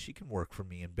 and, she can work for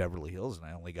me in Beverly Hills, and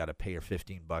I only got to pay her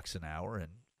 $15 an hour,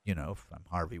 and, if I'm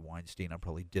Harvey Weinstein, I'm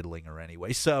probably diddling her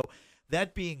anyway. So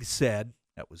that being said,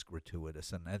 that was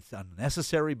gratuitous, and that's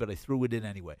unnecessary, but I threw it in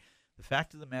anyway. The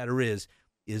fact of the matter is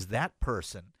that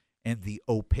person and the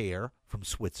au pair from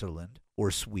Switzerland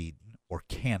or Sweden or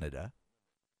Canada,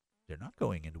 they're not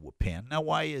going into a pen. Now,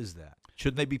 why is that?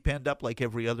 Shouldn't they be penned up like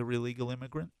every other illegal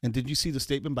immigrant? And did you see the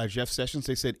statement by Jeff Sessions?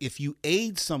 They said, if you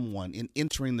aid someone in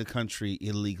entering the country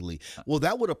illegally, well,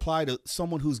 that would apply to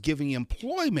someone who's giving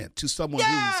employment to someone who's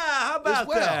how about as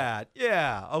well. that?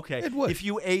 Yeah, okay. It would. If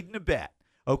you aid and abet,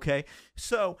 okay.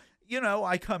 So,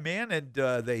 I come in and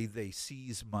they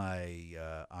seize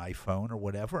my iPhone or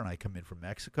whatever, and I come in from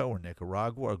Mexico or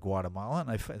Nicaragua or Guatemala,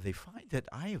 and they find that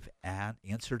I have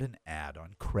answered an ad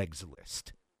on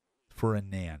Craigslist for a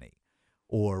nanny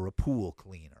or a pool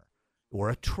cleaner or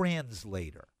a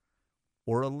translator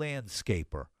or a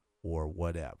landscaper or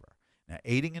whatever. Now,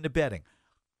 aiding and abetting.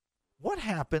 What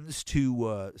happens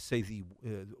to, say, the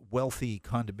wealthy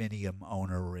condominium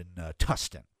owner in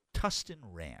Tustin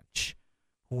Ranch,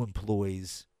 who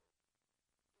employs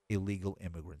illegal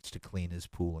immigrants to clean his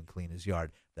pool and clean his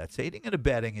yard? That's aiding and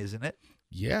abetting, isn't it?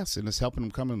 Yes, and it's helping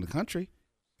them come in the country.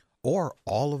 Or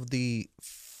all of the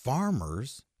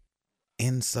farmers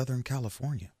in Southern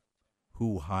California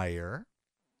who hire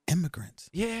immigrants.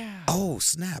 Yeah. Oh,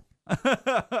 snap.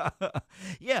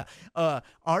 Yeah.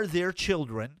 Are their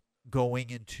children going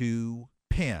into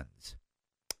pens?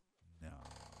 No,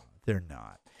 they're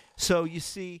not. So you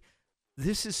see,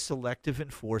 this is selective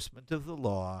enforcement of the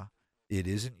law. It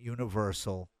isn't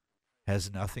universal,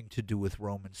 has nothing to do with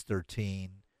Romans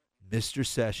 13. Mr.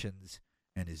 Sessions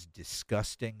and his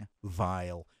disgusting,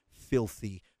 vile,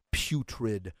 filthy,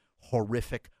 putrid,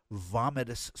 horrific,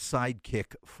 vomitous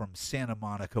sidekick from Santa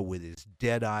Monica with his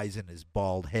dead eyes and his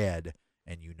bald head,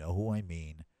 and you know who I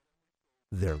mean,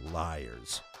 they're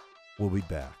liars. We'll be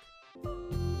back.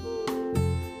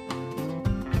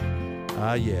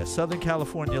 Yeah, Southern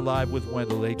California Live with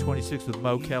Wendell, 826 with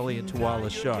Mo Kelly and Tuala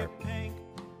Sharp.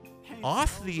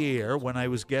 Off the air, when I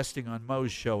was guesting on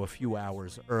Mo's show a few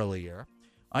hours earlier,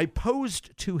 I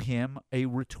posed to him a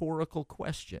rhetorical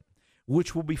question,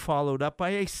 which will be followed up by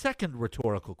a second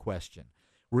rhetorical question.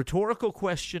 Rhetorical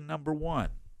question number 1.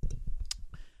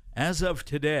 As of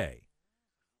today,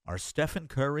 are Stephen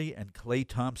Curry and Klay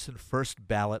Thompson first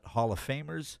ballot Hall of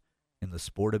Famers in the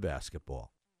sport of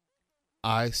basketball?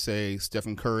 I say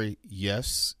Stephen Curry,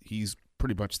 yes, he's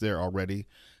pretty much there already.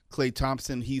 Klay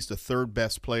Thompson, he's the third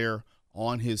best player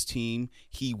on his team.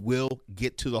 He will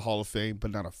get to the Hall of Fame, but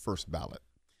not a first ballot.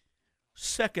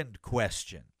 Second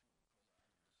question.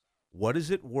 What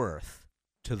is it worth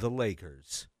to the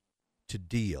Lakers to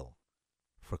deal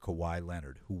for Kawhi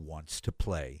Leonard, who wants to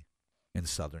play in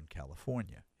Southern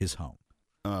California, his home.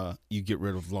 You get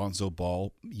rid of Lonzo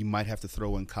Ball. You might have to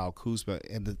throw in Kyle Kuzma.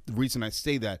 And the reason I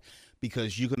say that,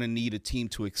 because you're going to need a team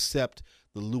to accept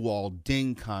the Luol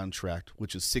Deng contract,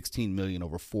 which is $16 million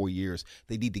over 4 years.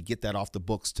 They need to get that off the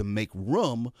books to make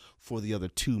room for the other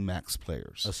two max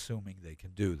players. Assuming they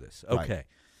can do this. Okay. Right.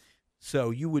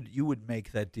 So you would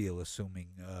make that deal assuming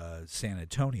San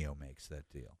Antonio makes that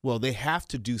deal. Well, they have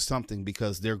to do something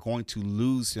because they're going to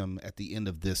lose him at the end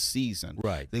of this season.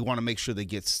 Right. They want to make sure they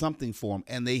get something for him,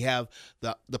 and they have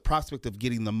the prospect of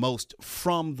getting the most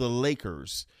from the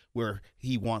Lakers where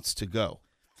he wants to go.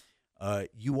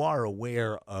 You are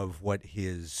aware of what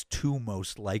his two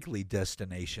most likely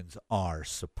destinations are,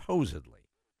 supposedly.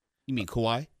 You mean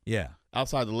Kawhi? Yeah.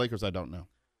 Outside the Lakers, I don't know.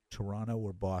 Toronto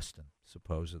or Boston,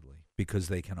 supposedly, because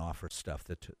they can offer stuff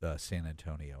that San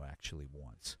Antonio actually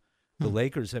wants. The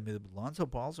Lakers, I mean, Lonzo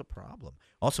Ball's a problem.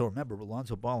 Also, remember,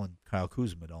 Lonzo Ball and Kyle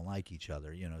Kuzma don't like each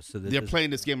other, so they're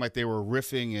playing this game like they were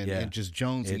riffing and just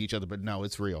jonesing each other, but no,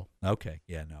 it's real. Okay,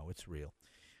 yeah, no, it's real.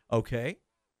 Okay,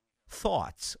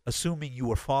 thoughts, assuming you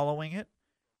were following it,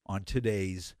 on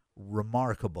today's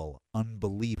remarkable,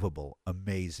 unbelievable,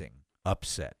 amazing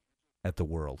upset at the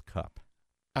World Cup.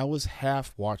 I was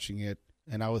half watching it,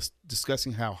 and I was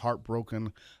discussing how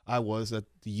heartbroken I was that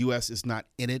the U.S. is not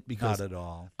in it because not at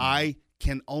all. I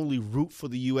can only root for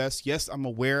the U.S. Yes, I'm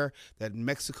aware that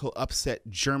Mexico upset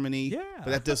Germany, but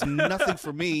that does nothing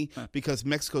for me because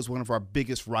Mexico is one of our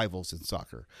biggest rivals in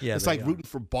soccer. Yeah, it's like rooting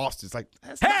for Boston. It's like,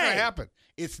 that's not going to happen.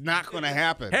 It's not going to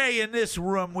happen. Hey, in this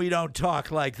room, we don't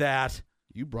talk like that.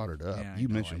 You brought it up. You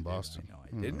mentioned Boston.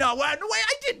 I did. No, I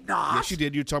did not. Yes, you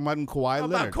did. You're talking about Kawhi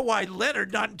Leonard. About Kawhi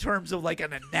Leonard, not in terms of like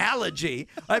an analogy.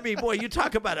 I mean, boy, you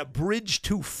talk about a bridge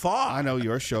too far. I know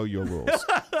your show, your rules.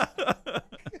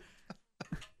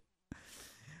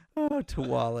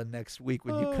 Tuwala next week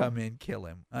when you come in, kill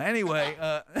him. Anyway,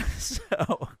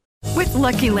 so... With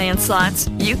Lucky Land Slots,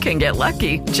 you can get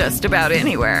lucky just about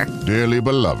anywhere. Dearly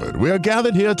beloved, we are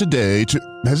gathered here today to...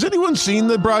 Has anyone seen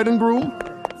the bride and groom?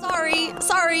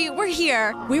 Sorry, we're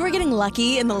here. We were getting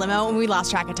lucky in the limo and we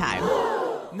lost track of time.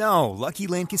 No, Lucky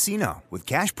Land Casino, with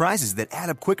cash prizes that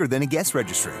add up quicker than a guest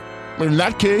registry. In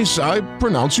that case, I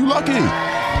pronounce you lucky.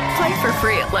 Play for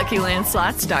free at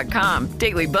LuckyLandSlots.com.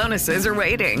 Daily bonuses are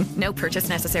waiting. No purchase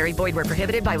necessary. Void where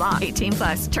prohibited by law.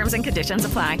 18+. Terms and conditions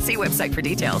apply. See website for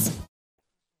details.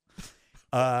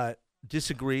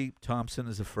 Disagree. Thompson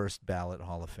is a first ballot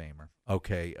Hall of Famer.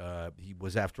 Okay, he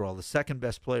was, after all, the second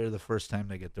best player the first time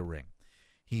they get the ring.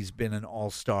 He's been an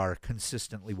all-star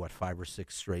consistently, 5 or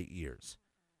 6 straight years.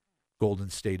 Golden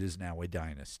State is now a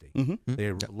dynasty. Mm-hmm.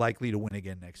 They're likely to win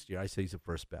again next year. I say he's a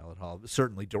first ballot Hall.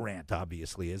 Certainly Durant,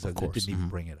 obviously, is. Of course. I didn't even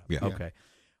bring it up. Yeah. Okay.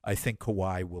 I think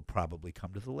Kawhi will probably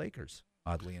come to the Lakers,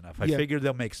 oddly enough. I Yeah. figure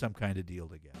they'll make some kind of deal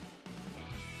together.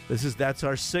 That's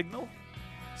our signal.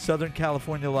 Southern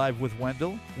California Live with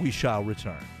Wendell. We shall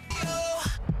return.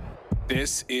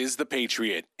 This is The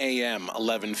Patriot, AM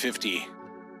 1150.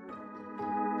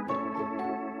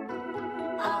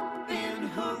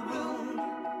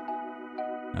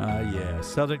 Yeah,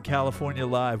 Southern California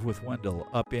Live with Wendell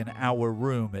up in our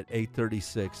room at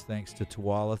 8:36. Thanks to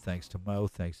Tuwala, thanks to Mo,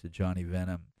 thanks to Johnny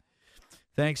Venom.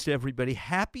 Thanks to everybody.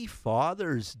 Happy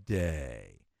Father's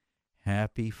Day.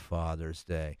 Happy Father's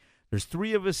Day. There's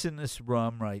 3 of us in this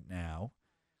room right now.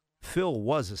 Phil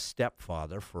was a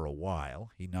stepfather for a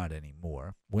while. He not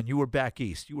anymore. When you were back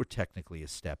east, you were technically a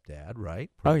stepdad, right?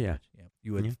 Oh, yeah.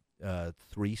 You had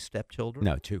 3 stepchildren?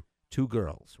 No, 2. 2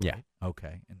 girls, right? Yeah.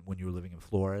 Okay. And when you were living in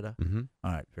Florida? Mm-hmm.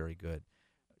 All right, very good.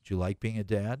 Did you like being a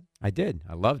dad? I did.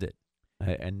 I loved it.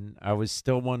 And I was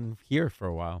still one here for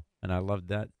a while, and I loved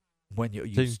that. When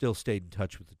you still stayed in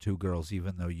touch with the 2 girls,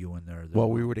 even though you and their... Well,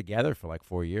 we were together for like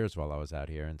 4 years while I was out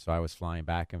here, and so I was flying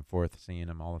back and forth, seeing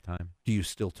them all the time. Do you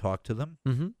still talk to them?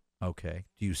 Mm-hmm. Okay.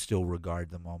 Do you still regard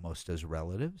them almost as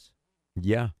relatives?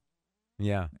 Yeah.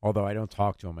 Yeah. Although I don't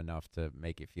talk to them enough to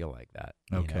make it feel like that.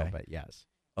 Okay. You know, but yes.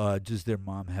 Does their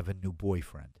mom have a new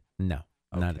boyfriend? No,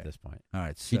 not Okay. at this point. All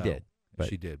right. She did. But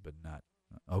She did, but not...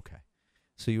 Okay.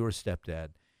 So you were a stepdad.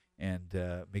 And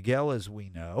Miguel, as we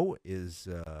know, is...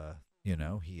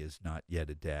 he is not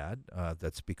yet a dad.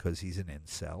 That's because he's an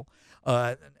incel.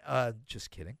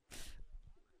 Just kidding.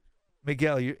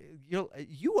 Miguel,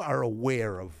 you are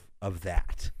aware of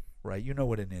that, right? You know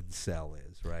what an incel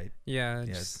is, right? Yeah.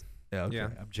 Yes. Yeah, okay. Yeah.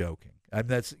 I'm joking.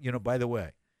 That's by the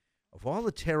way, of all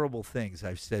the terrible things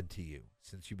I've said to you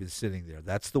since you've been sitting there,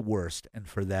 that's the worst, and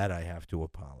for that I have to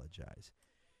apologize.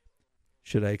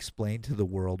 Should I explain to the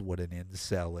world what an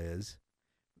incel is?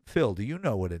 Phil, do you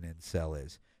know what an incel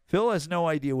is? Phil has no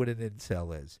idea what an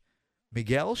incel is.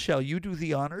 Miguel, shall you do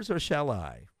the honors or shall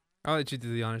I? I'll let you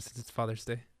do the honors since it's Father's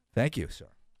Day. Thank you, sir.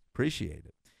 Appreciate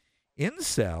it.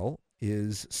 Incel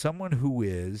is someone who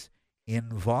is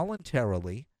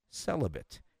involuntarily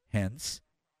celibate, hence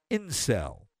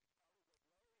incel.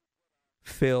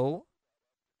 Phil.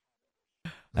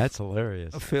 That's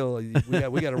hilarious. Phil,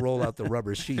 we got to roll out the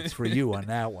rubber sheets for you on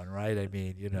that one, right? I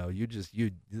mean,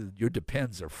 your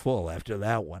depends are full after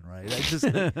that one,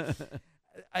 right?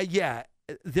 Yeah,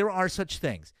 there are such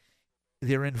things.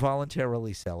 They're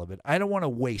involuntarily celibate. I don't want to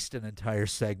waste an entire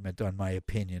segment on my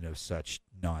opinion of such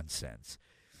nonsense.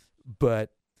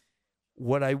 But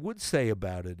what I would say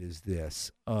about it is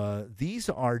this. These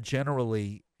are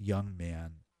generally young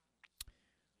men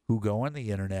who go on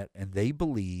the internet and they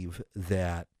believe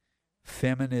that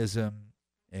feminism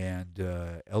and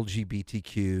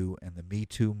LGBTQ and the Me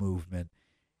Too movement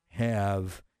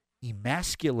have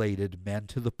emasculated men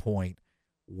to the point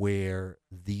where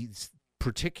these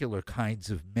particular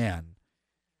kinds of men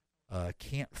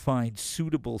can't find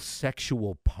suitable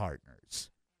sexual partners.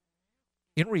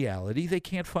 In reality, they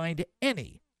can't find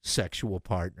any sexual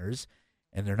partners,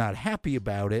 and they're not happy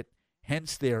about it.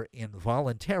 Hence, they're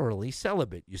involuntarily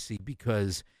celibate, you see,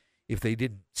 because if they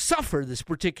didn't suffer this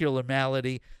particular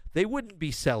malady, they wouldn't be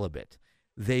celibate.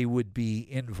 They would be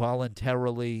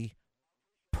involuntarily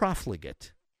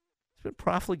profligate. But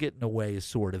profligate, in a way, is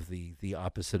sort of the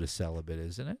opposite of celibate,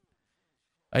 isn't it?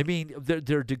 I mean,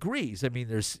 there are degrees. I mean,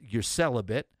 you're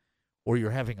celibate, or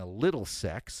you're having a little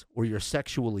sex, or you're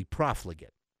sexually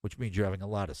profligate, which means you're having a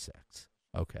lot of sex.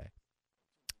 Okay.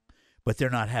 But they're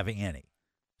not having any.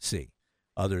 See,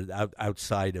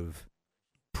 outside of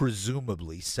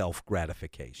presumably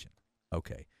self-gratification.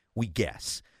 Okay, we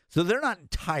guess. So they're not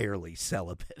entirely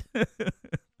celibate.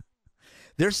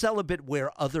 They're celibate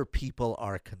where other people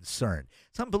are concerned.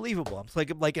 It's unbelievable. It's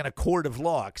like in a court of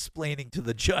law explaining to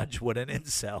the judge what an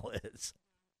incel is.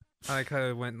 I like how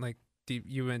it went deep.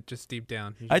 You went just deep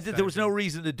down. There was no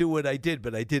reason to do what I did,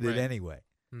 but I did it anyway.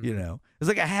 Mm-hmm. You know, it's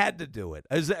like I had to do it.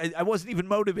 I wasn't even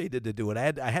motivated to do it.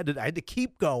 I had to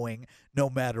keep going no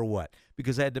matter what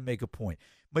because I had to make a point.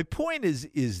 My point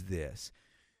is this: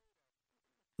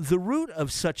 the root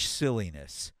of such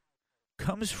silliness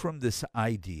comes from this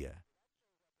idea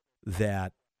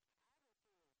that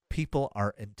people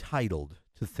are entitled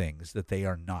to things that they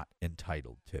are not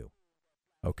entitled to.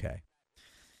 Okay.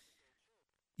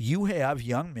 You have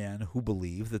young men who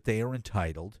believe that they are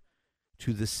entitled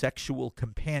to the sexual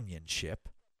companionship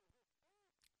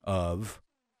of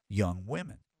young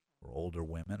women or older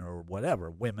women or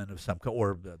whatever, women of some kind,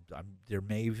 or there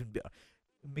may even be.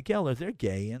 Miguel, are there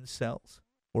gay incels?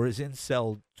 Or is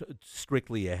incel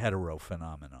strictly a hetero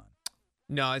phenomenon?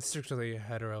 No, it's strictly a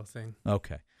hetero thing.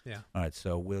 Okay. Yeah. All right.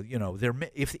 So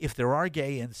if there are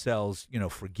gay incels,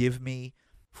 forgive me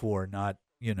for not,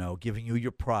 giving you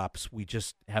your props. We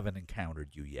just haven't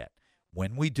encountered you yet.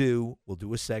 When we do, we'll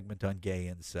do a segment on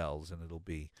gay incels, and it'll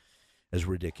be as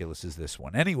ridiculous as this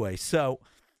one. Anyway, so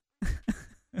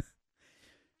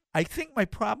I think my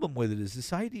problem with it is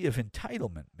this idea of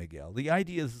entitlement, Miguel. The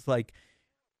idea is like,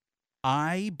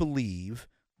 I believe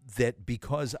that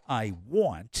because I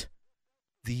want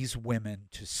these women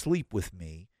to sleep with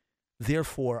me,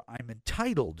 therefore I'm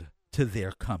entitled to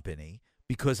their company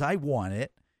because I want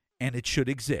it and it should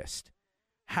exist.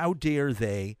 How dare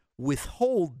they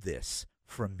withhold this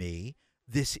from me?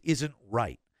 This isn't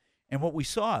right. And what we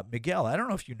saw, Miguel, I don't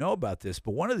know if you know about this,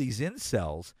 but one of these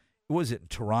incels, was it in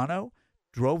Toronto,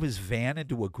 drove his van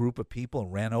into a group of people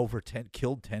and ran over 10,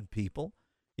 killed 10 people.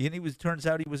 And turns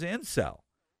out he was an incel.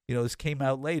 This came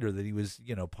out later that he was,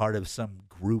 part of some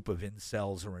group of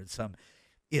incels or in some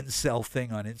incel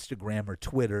thing on Instagram or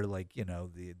Twitter, like, the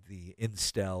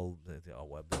incel,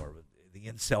 the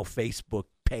incel Facebook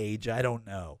page. I don't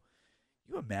know.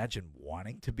 You imagine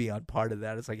wanting to be on part of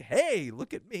that? It's like, hey,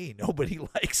 look at me. Nobody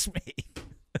likes me.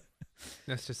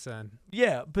 That's just sad.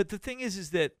 Yeah, but the thing is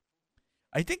that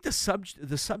I think the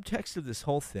subtext of this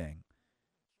whole thing,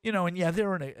 and yeah, there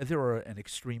are an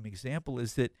extreme example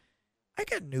is that I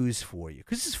got news for you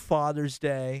because it's Father's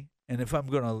Day, and if I'm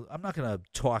not gonna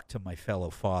talk to my fellow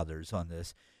fathers on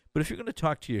this, but if you're gonna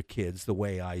talk to your kids the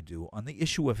way I do on the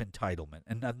issue of entitlement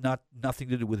and nothing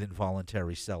to do with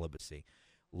involuntary celibacy,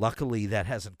 luckily that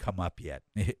hasn't come up yet,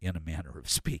 in a manner of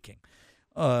speaking.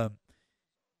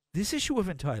 This issue of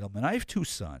entitlement, I have two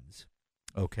sons.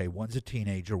 Okay, one's a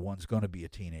teenager, one's going to be a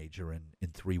teenager in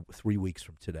 3 weeks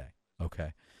from today.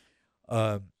 Okay.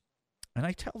 And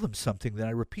I tell them something that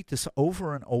I repeat this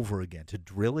over and over again to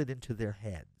drill it into their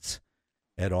heads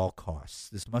at all costs.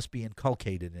 This must be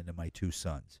inculcated into my two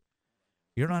sons.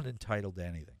 You're not entitled to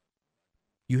anything.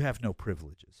 You have no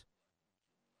privileges.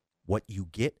 What you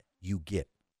get, you get.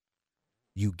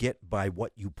 You get by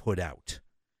what you put out.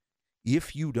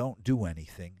 If you don't do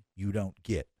anything, you don't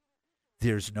get.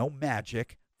 There's no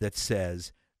magic that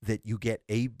says that you get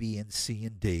A, B, and C,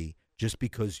 and D just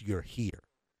because you're here.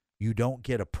 You don't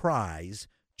get a prize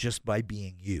just by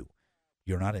being you.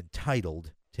 You're not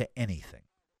entitled to anything.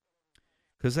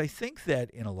 Because I think that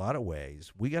in a lot of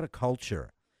ways, we got a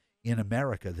culture in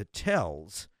America that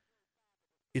tells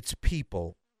its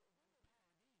people,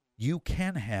 you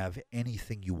can have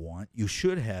anything you want. You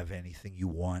should have anything you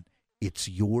want. It's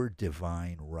your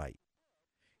divine right.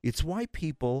 It's why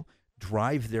people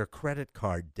drive their credit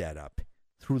card debt up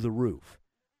through the roof.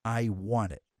 I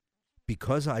want it.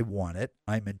 Because I want it,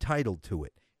 I'm entitled to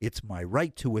it. It's my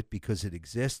right to it because it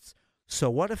exists. So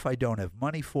what if I don't have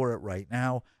money for it right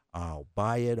now? I'll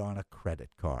buy it on a credit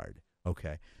card.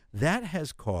 Okay. That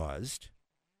has caused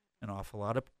an awful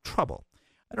lot of trouble.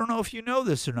 I don't know if you know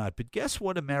this or not, but guess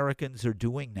what Americans are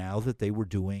doing now that they were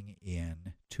doing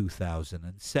in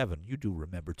 2007? You do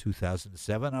remember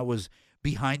 2007. I was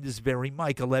behind this very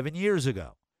mic 11 years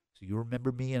ago. So you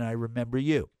remember me and I remember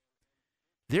you.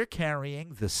 They're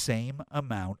carrying the same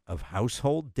amount of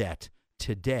household debt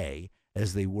today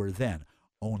as they were then.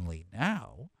 Only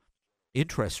now,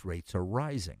 interest rates are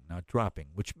rising, not dropping,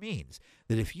 which means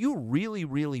that if you really,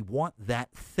 really want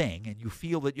that thing and you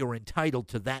feel that you're entitled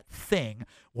to that thing,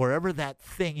 wherever that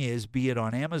thing is, be it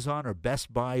on Amazon or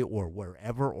Best Buy or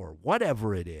wherever or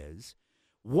whatever it is,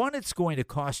 one, it's going to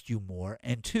cost you more,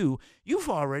 and two, you've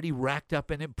already racked up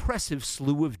an impressive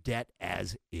slew of debt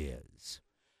as is.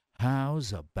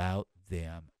 How's about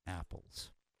them apples?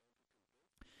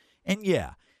 And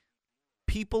yeah,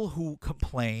 people who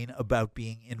complain about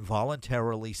being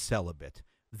involuntarily celibate,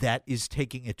 that is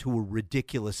taking it to a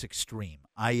ridiculous extreme.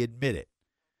 I admit it.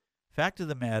 Fact of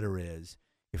the matter is,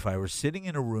 if I were sitting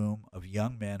in a room of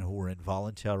young men who were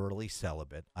involuntarily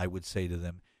celibate, I would say to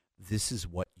them, this is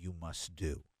what you must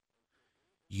do.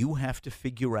 You have to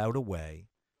figure out a way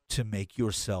to make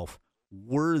yourself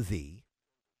worthy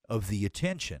of the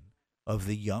attention of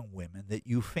the young women that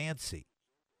you fancy.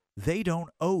 They don't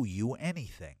owe you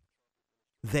anything.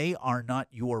 They are not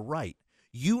your right.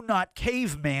 You not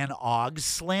caveman ogs,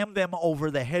 slam them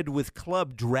over the head with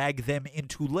club, drag them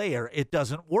into lair. It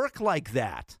doesn't work like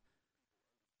that.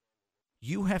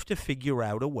 You have to figure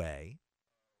out a way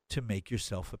to make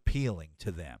yourself appealing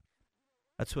to them.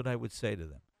 That's what I would say to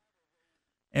them.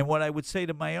 And what I would say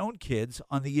to my own kids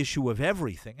on the issue of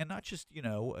everything, and not just,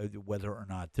 whether or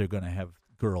not they're going to have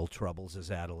girl troubles as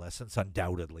adolescents.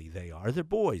 Undoubtedly they are. They're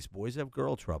boys. Boys have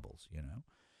girl troubles,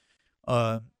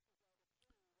 Don't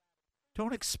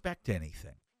expect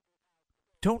anything.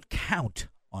 Don't count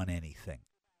on anything.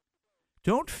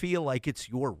 Don't feel like it's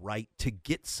your right to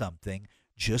get something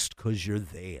just because you're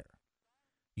there.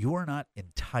 You're not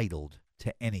entitled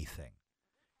to anything.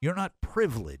 You're not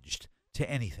privileged to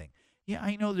anything. Yeah,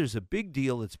 I know there's a big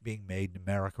deal that's being made in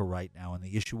America right now on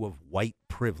the issue of white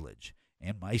privilege.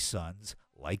 And my sons,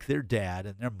 like their dad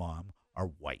and their mom, are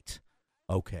white.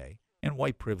 Okay. And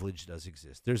white privilege does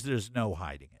exist. There's no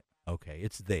hiding it. Okay.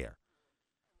 It's there.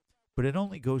 But it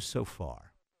only goes so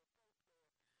far.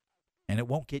 And it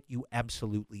won't get you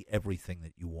absolutely everything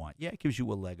that you want. Yeah, it gives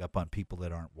you a leg up on people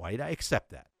that aren't white. I accept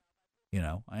that.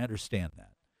 I understand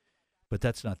that. But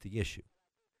that's not the issue.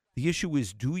 The issue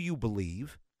is, do you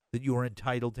believe that you are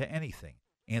entitled to anything?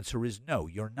 Answer is no,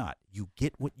 you're not. You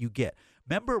get what you get.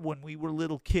 Remember when we were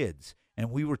little kids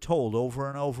and we were told over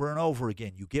and over and over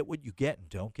again, you get what you get and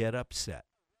don't get upset.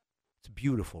 It's a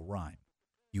beautiful rhyme.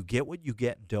 You get what you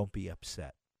get and don't be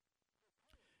upset.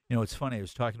 It's funny. I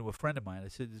was talking to a friend of mine. I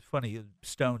said, it's funny,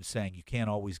 Stone saying you can't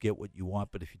always get what you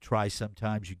want, but if you try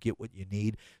sometimes, you get what you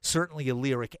need. Certainly a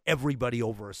lyric everybody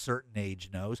over a certain age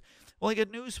knows. Well, I got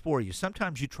news for you.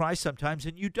 Sometimes you try sometimes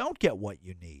and you don't get what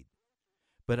you need.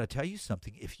 But I'll tell you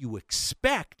something. If you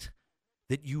expect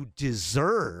that you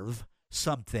deserve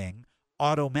something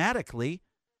automatically,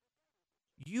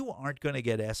 you aren't going to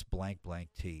get S blank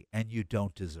blank T, and you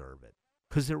don't deserve it.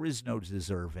 Because there is no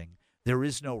deserving. There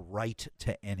is no right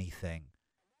to anything.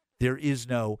 There is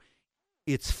no,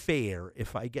 it's fair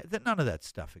if I get that. None of that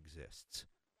stuff exists.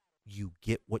 You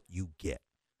get what you get.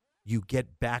 You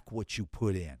get back what you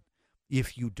put in.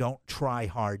 If you don't try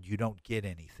hard, you don't get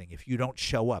anything. If you don't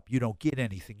show up, you don't get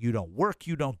anything. You don't work,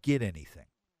 you don't get anything.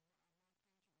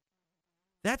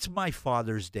 That's my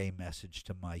Father's Day message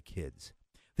to my kids.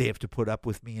 They have to put up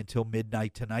with me until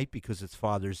midnight tonight because it's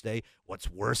Father's Day. What's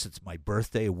worse, it's my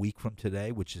birthday a week from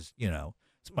today, which is,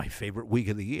 it's my favorite week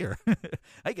of the year.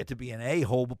 I get to be an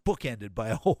a-hole bookended by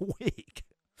a whole week.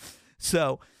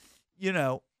 So,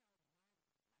 I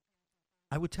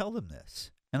would tell them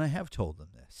this, and I have told them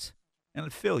this.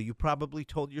 And Phil, you probably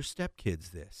told your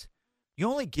stepkids this. You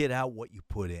only get out what you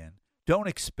put in. Don't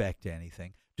expect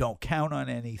anything. Don't count on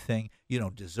anything. You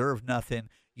don't deserve nothing.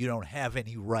 You don't have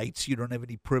any rights. You don't have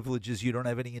any privileges. You don't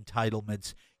have any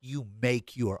entitlements. You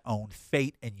make your own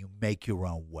fate and you make your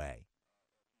own way.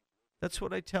 That's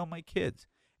what I tell my kids.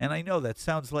 And I know that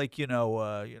sounds like,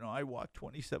 I walk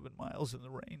 27 miles in the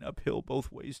rain uphill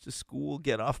both ways to school,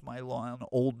 get off my lawn,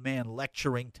 old man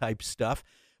lecturing type stuff.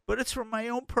 But it's from my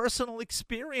own personal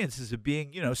experiences of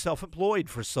being, self-employed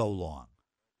for so long,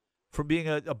 from being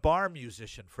a bar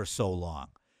musician for so long.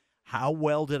 How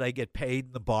well did I get paid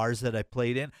in the bars that I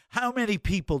played in? How many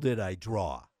people did I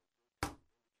draw?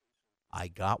 I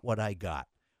got what I got.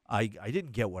 I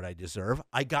didn't get what I deserve.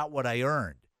 I got what I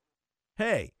earned.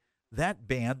 Hey, that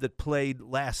band that played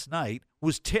last night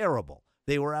was terrible.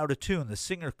 They were out of tune. The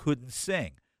singer couldn't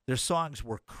sing. Their songs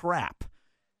were crap.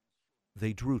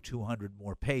 They drew 200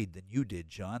 more paid than you did,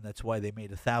 John. That's why they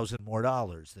made $1,000 more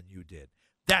than you did.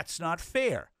 That's not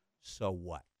fair. So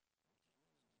what?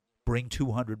 Bring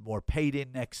 200 more paid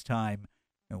in next time,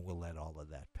 and we'll let all of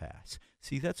that pass.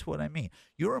 See, that's what I mean.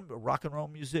 You're a rock and roll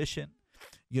musician.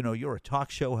 You're a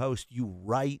talk show host. You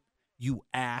write. You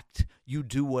act, you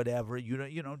do whatever, you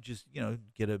don't just,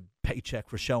 get a paycheck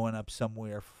for showing up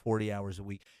somewhere for 40 hours a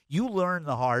week. You learn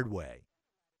the hard way.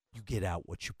 You get out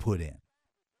what you put in.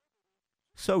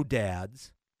 So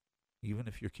dads, even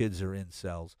if your kids are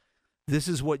incels, this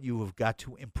is what you have got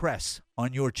to impress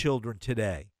on your children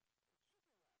today.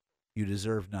 You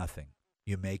deserve nothing.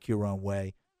 You make your own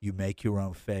way. You make your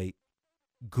own fate.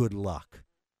 Good luck.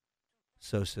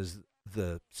 So says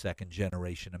the second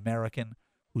generation American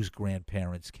whose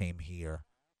grandparents came here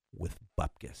with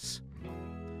bupkis.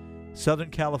 Southern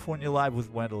California Live with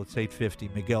Wendell. It's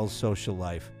 8:50. Miguel's Social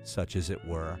Life, Such as It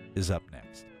Were, is up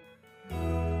next.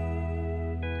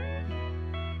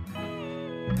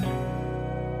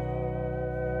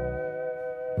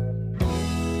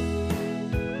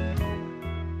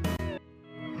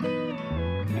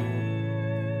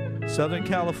 Southern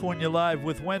California Live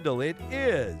with Wendell. It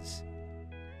is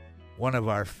one of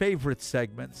our favorite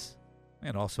segments,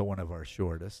 and also one of our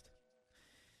shortest,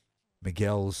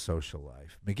 Miguel's Social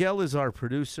Life. Miguel is our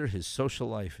producer. His social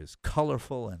life is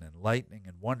colorful and enlightening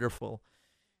and wonderful.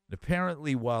 And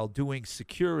apparently, while doing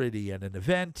security at an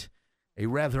event, a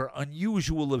rather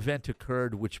unusual event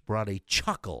occurred which brought a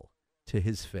chuckle to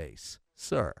his face.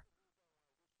 Sir.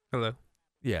 Hello.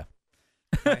 Yeah.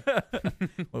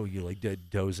 Well, you like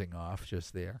dozing off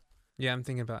just there? Yeah, I'm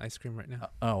thinking about ice cream right now.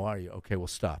 Oh, are you? Okay, well,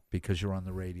 stop, because you're on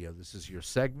the radio. This is your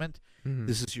segment. Mm-hmm.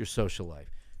 This is your social life.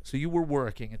 So you were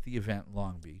working at the event in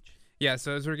Long Beach. Yeah,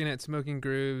 so I was working at Smoking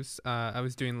Grooves. I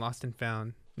was doing Lost and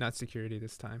Found, not security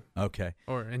this time. Okay.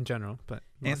 Or in general, but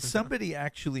and somebody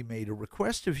actually made a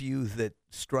request of you that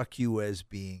struck you as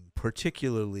being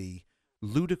particularly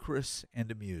ludicrous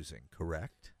and amusing,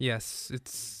 correct? Yes,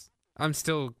 I'm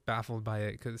still baffled by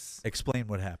it because... Explain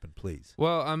what happened, please.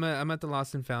 Well, I'm at the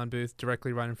Lost and Found booth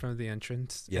directly right in front of the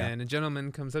entrance. Yeah. And a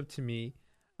gentleman comes up to me.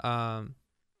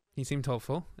 He seemed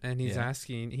hopeful, and he asked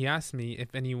me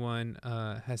if anyone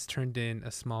has turned in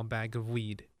a small bag of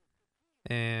weed.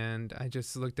 And I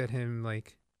just looked at him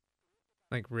like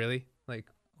really? Like,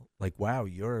 wow,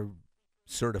 you're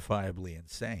certifiably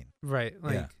insane. Right.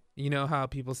 You know how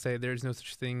people say there's no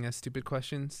such thing as stupid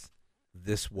questions?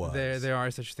 This was. There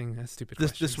are such thing as stupid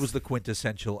questions. This was the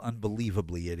quintessential,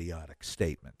 unbelievably idiotic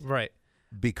statement. Right.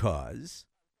 Because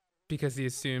he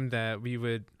assumed that we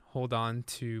would hold on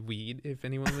to weed if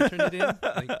anyone would turn it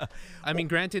in.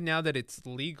 Granted, now that it's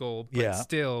legal, but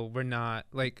still, we're not,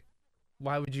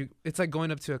 why would you? It's like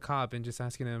going up to a cop and just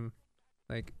asking him,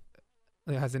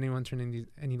 has anyone turned in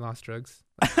any lost drugs?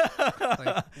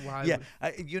 Why? Yeah.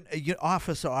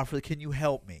 Officer, can you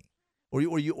help me? Or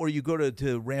you go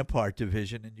to Rampart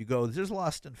Division and you go, there's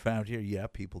Lost and Found here. Yeah,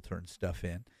 people turn stuff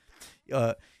in.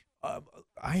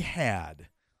 I had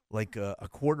a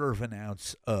quarter of an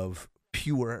ounce of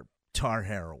pure tar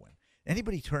heroin.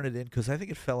 Anybody turn it in? Because I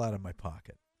think it fell out of my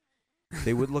pocket.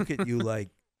 They would look at you like,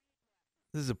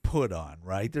 this is a put on,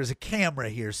 right? There's a camera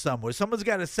here somewhere. Someone's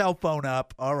got a cell phone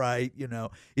up. All right,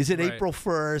 is it right. April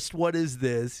 1st? What is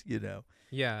this?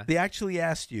 Yeah. They actually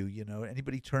asked you,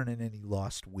 anybody turn in any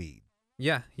lost weed?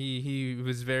 Yeah, he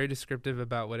was very descriptive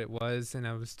about what it was, and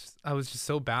I was just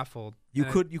so baffled. You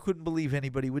couldn't believe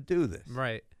anybody would do this,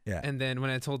 right? Yeah. And then when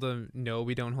I told him no,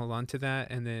 we don't hold on to that,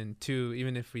 and then two,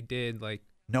 even if we did,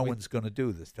 no one's going to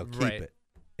do this. They'll keep it.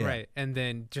 Yeah. Right. And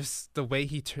then just the way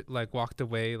he walked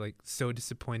away, so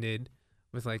disappointed,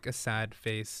 with a sad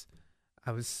face.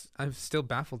 I'm still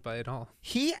baffled by it all.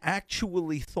 He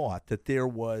actually thought that there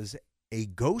was a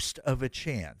ghost of a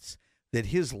chance that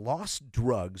his lost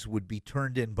drugs would be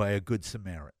turned in by a good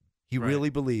Samaritan. He really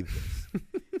believed this.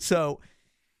 So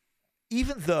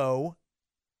even though,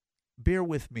 bear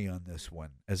with me on this one,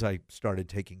 as I started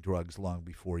taking drugs long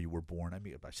before you were born. I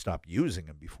mean, I stopped using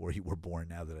them before you were born,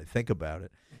 now that I think about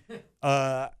it.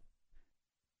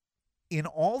 In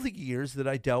all the years that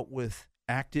I dealt with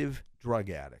active drug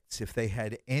addicts, if they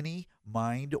had any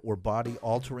mind or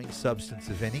body-altering substance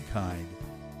of any kind,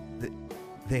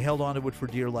 they held on to it for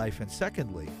dear life. And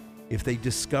secondly, if they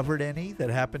discovered any that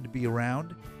happened to be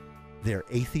around, their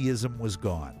atheism was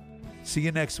gone. See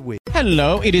you next week.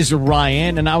 Hello, it is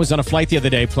Ryan, and I was on a flight the other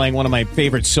day playing one of my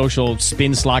favorite social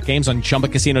spin slot games on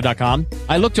ChumbaCasino.com.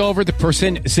 I looked over at the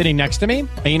person sitting next to me,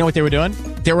 and you know what they were doing?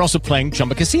 They were also playing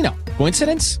Chumba Casino.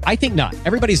 Coincidence? I think not.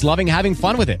 Everybody's loving having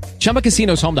fun with it. Chumba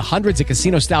Casino is home to hundreds of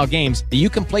casino-style games that you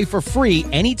can play for free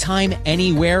anytime,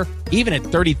 anywhere, even at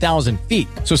 30,000 feet.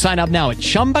 So sign up now at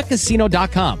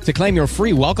ChumbaCasino.com to claim your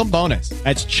free welcome bonus.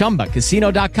 That's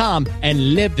ChumbaCasino.com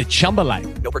and live the Chumba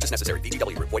life. No purchase necessary.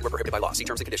 VGW. Void where prohibited by law. See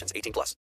terms and conditions. 18+.